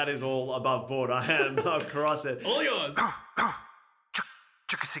that. If that is all above board, I am across it. All yours.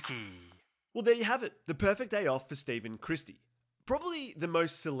 Well, there you have it. The perfect day off for Stephen Christie. Probably the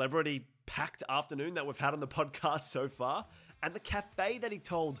most celebrity-packed afternoon that we've had on the podcast so far. And the cafe that he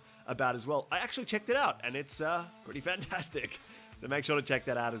told about as well. I actually checked it out, and it's pretty fantastic. So make sure to check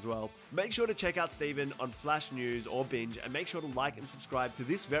that out as well. Make sure to check out Stephen on Flash News or Binge, and make sure to like and subscribe to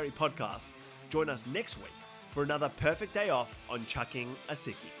this very podcast. Join us next week for another perfect day off on Chucking a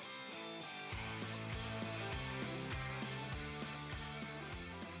Sickie.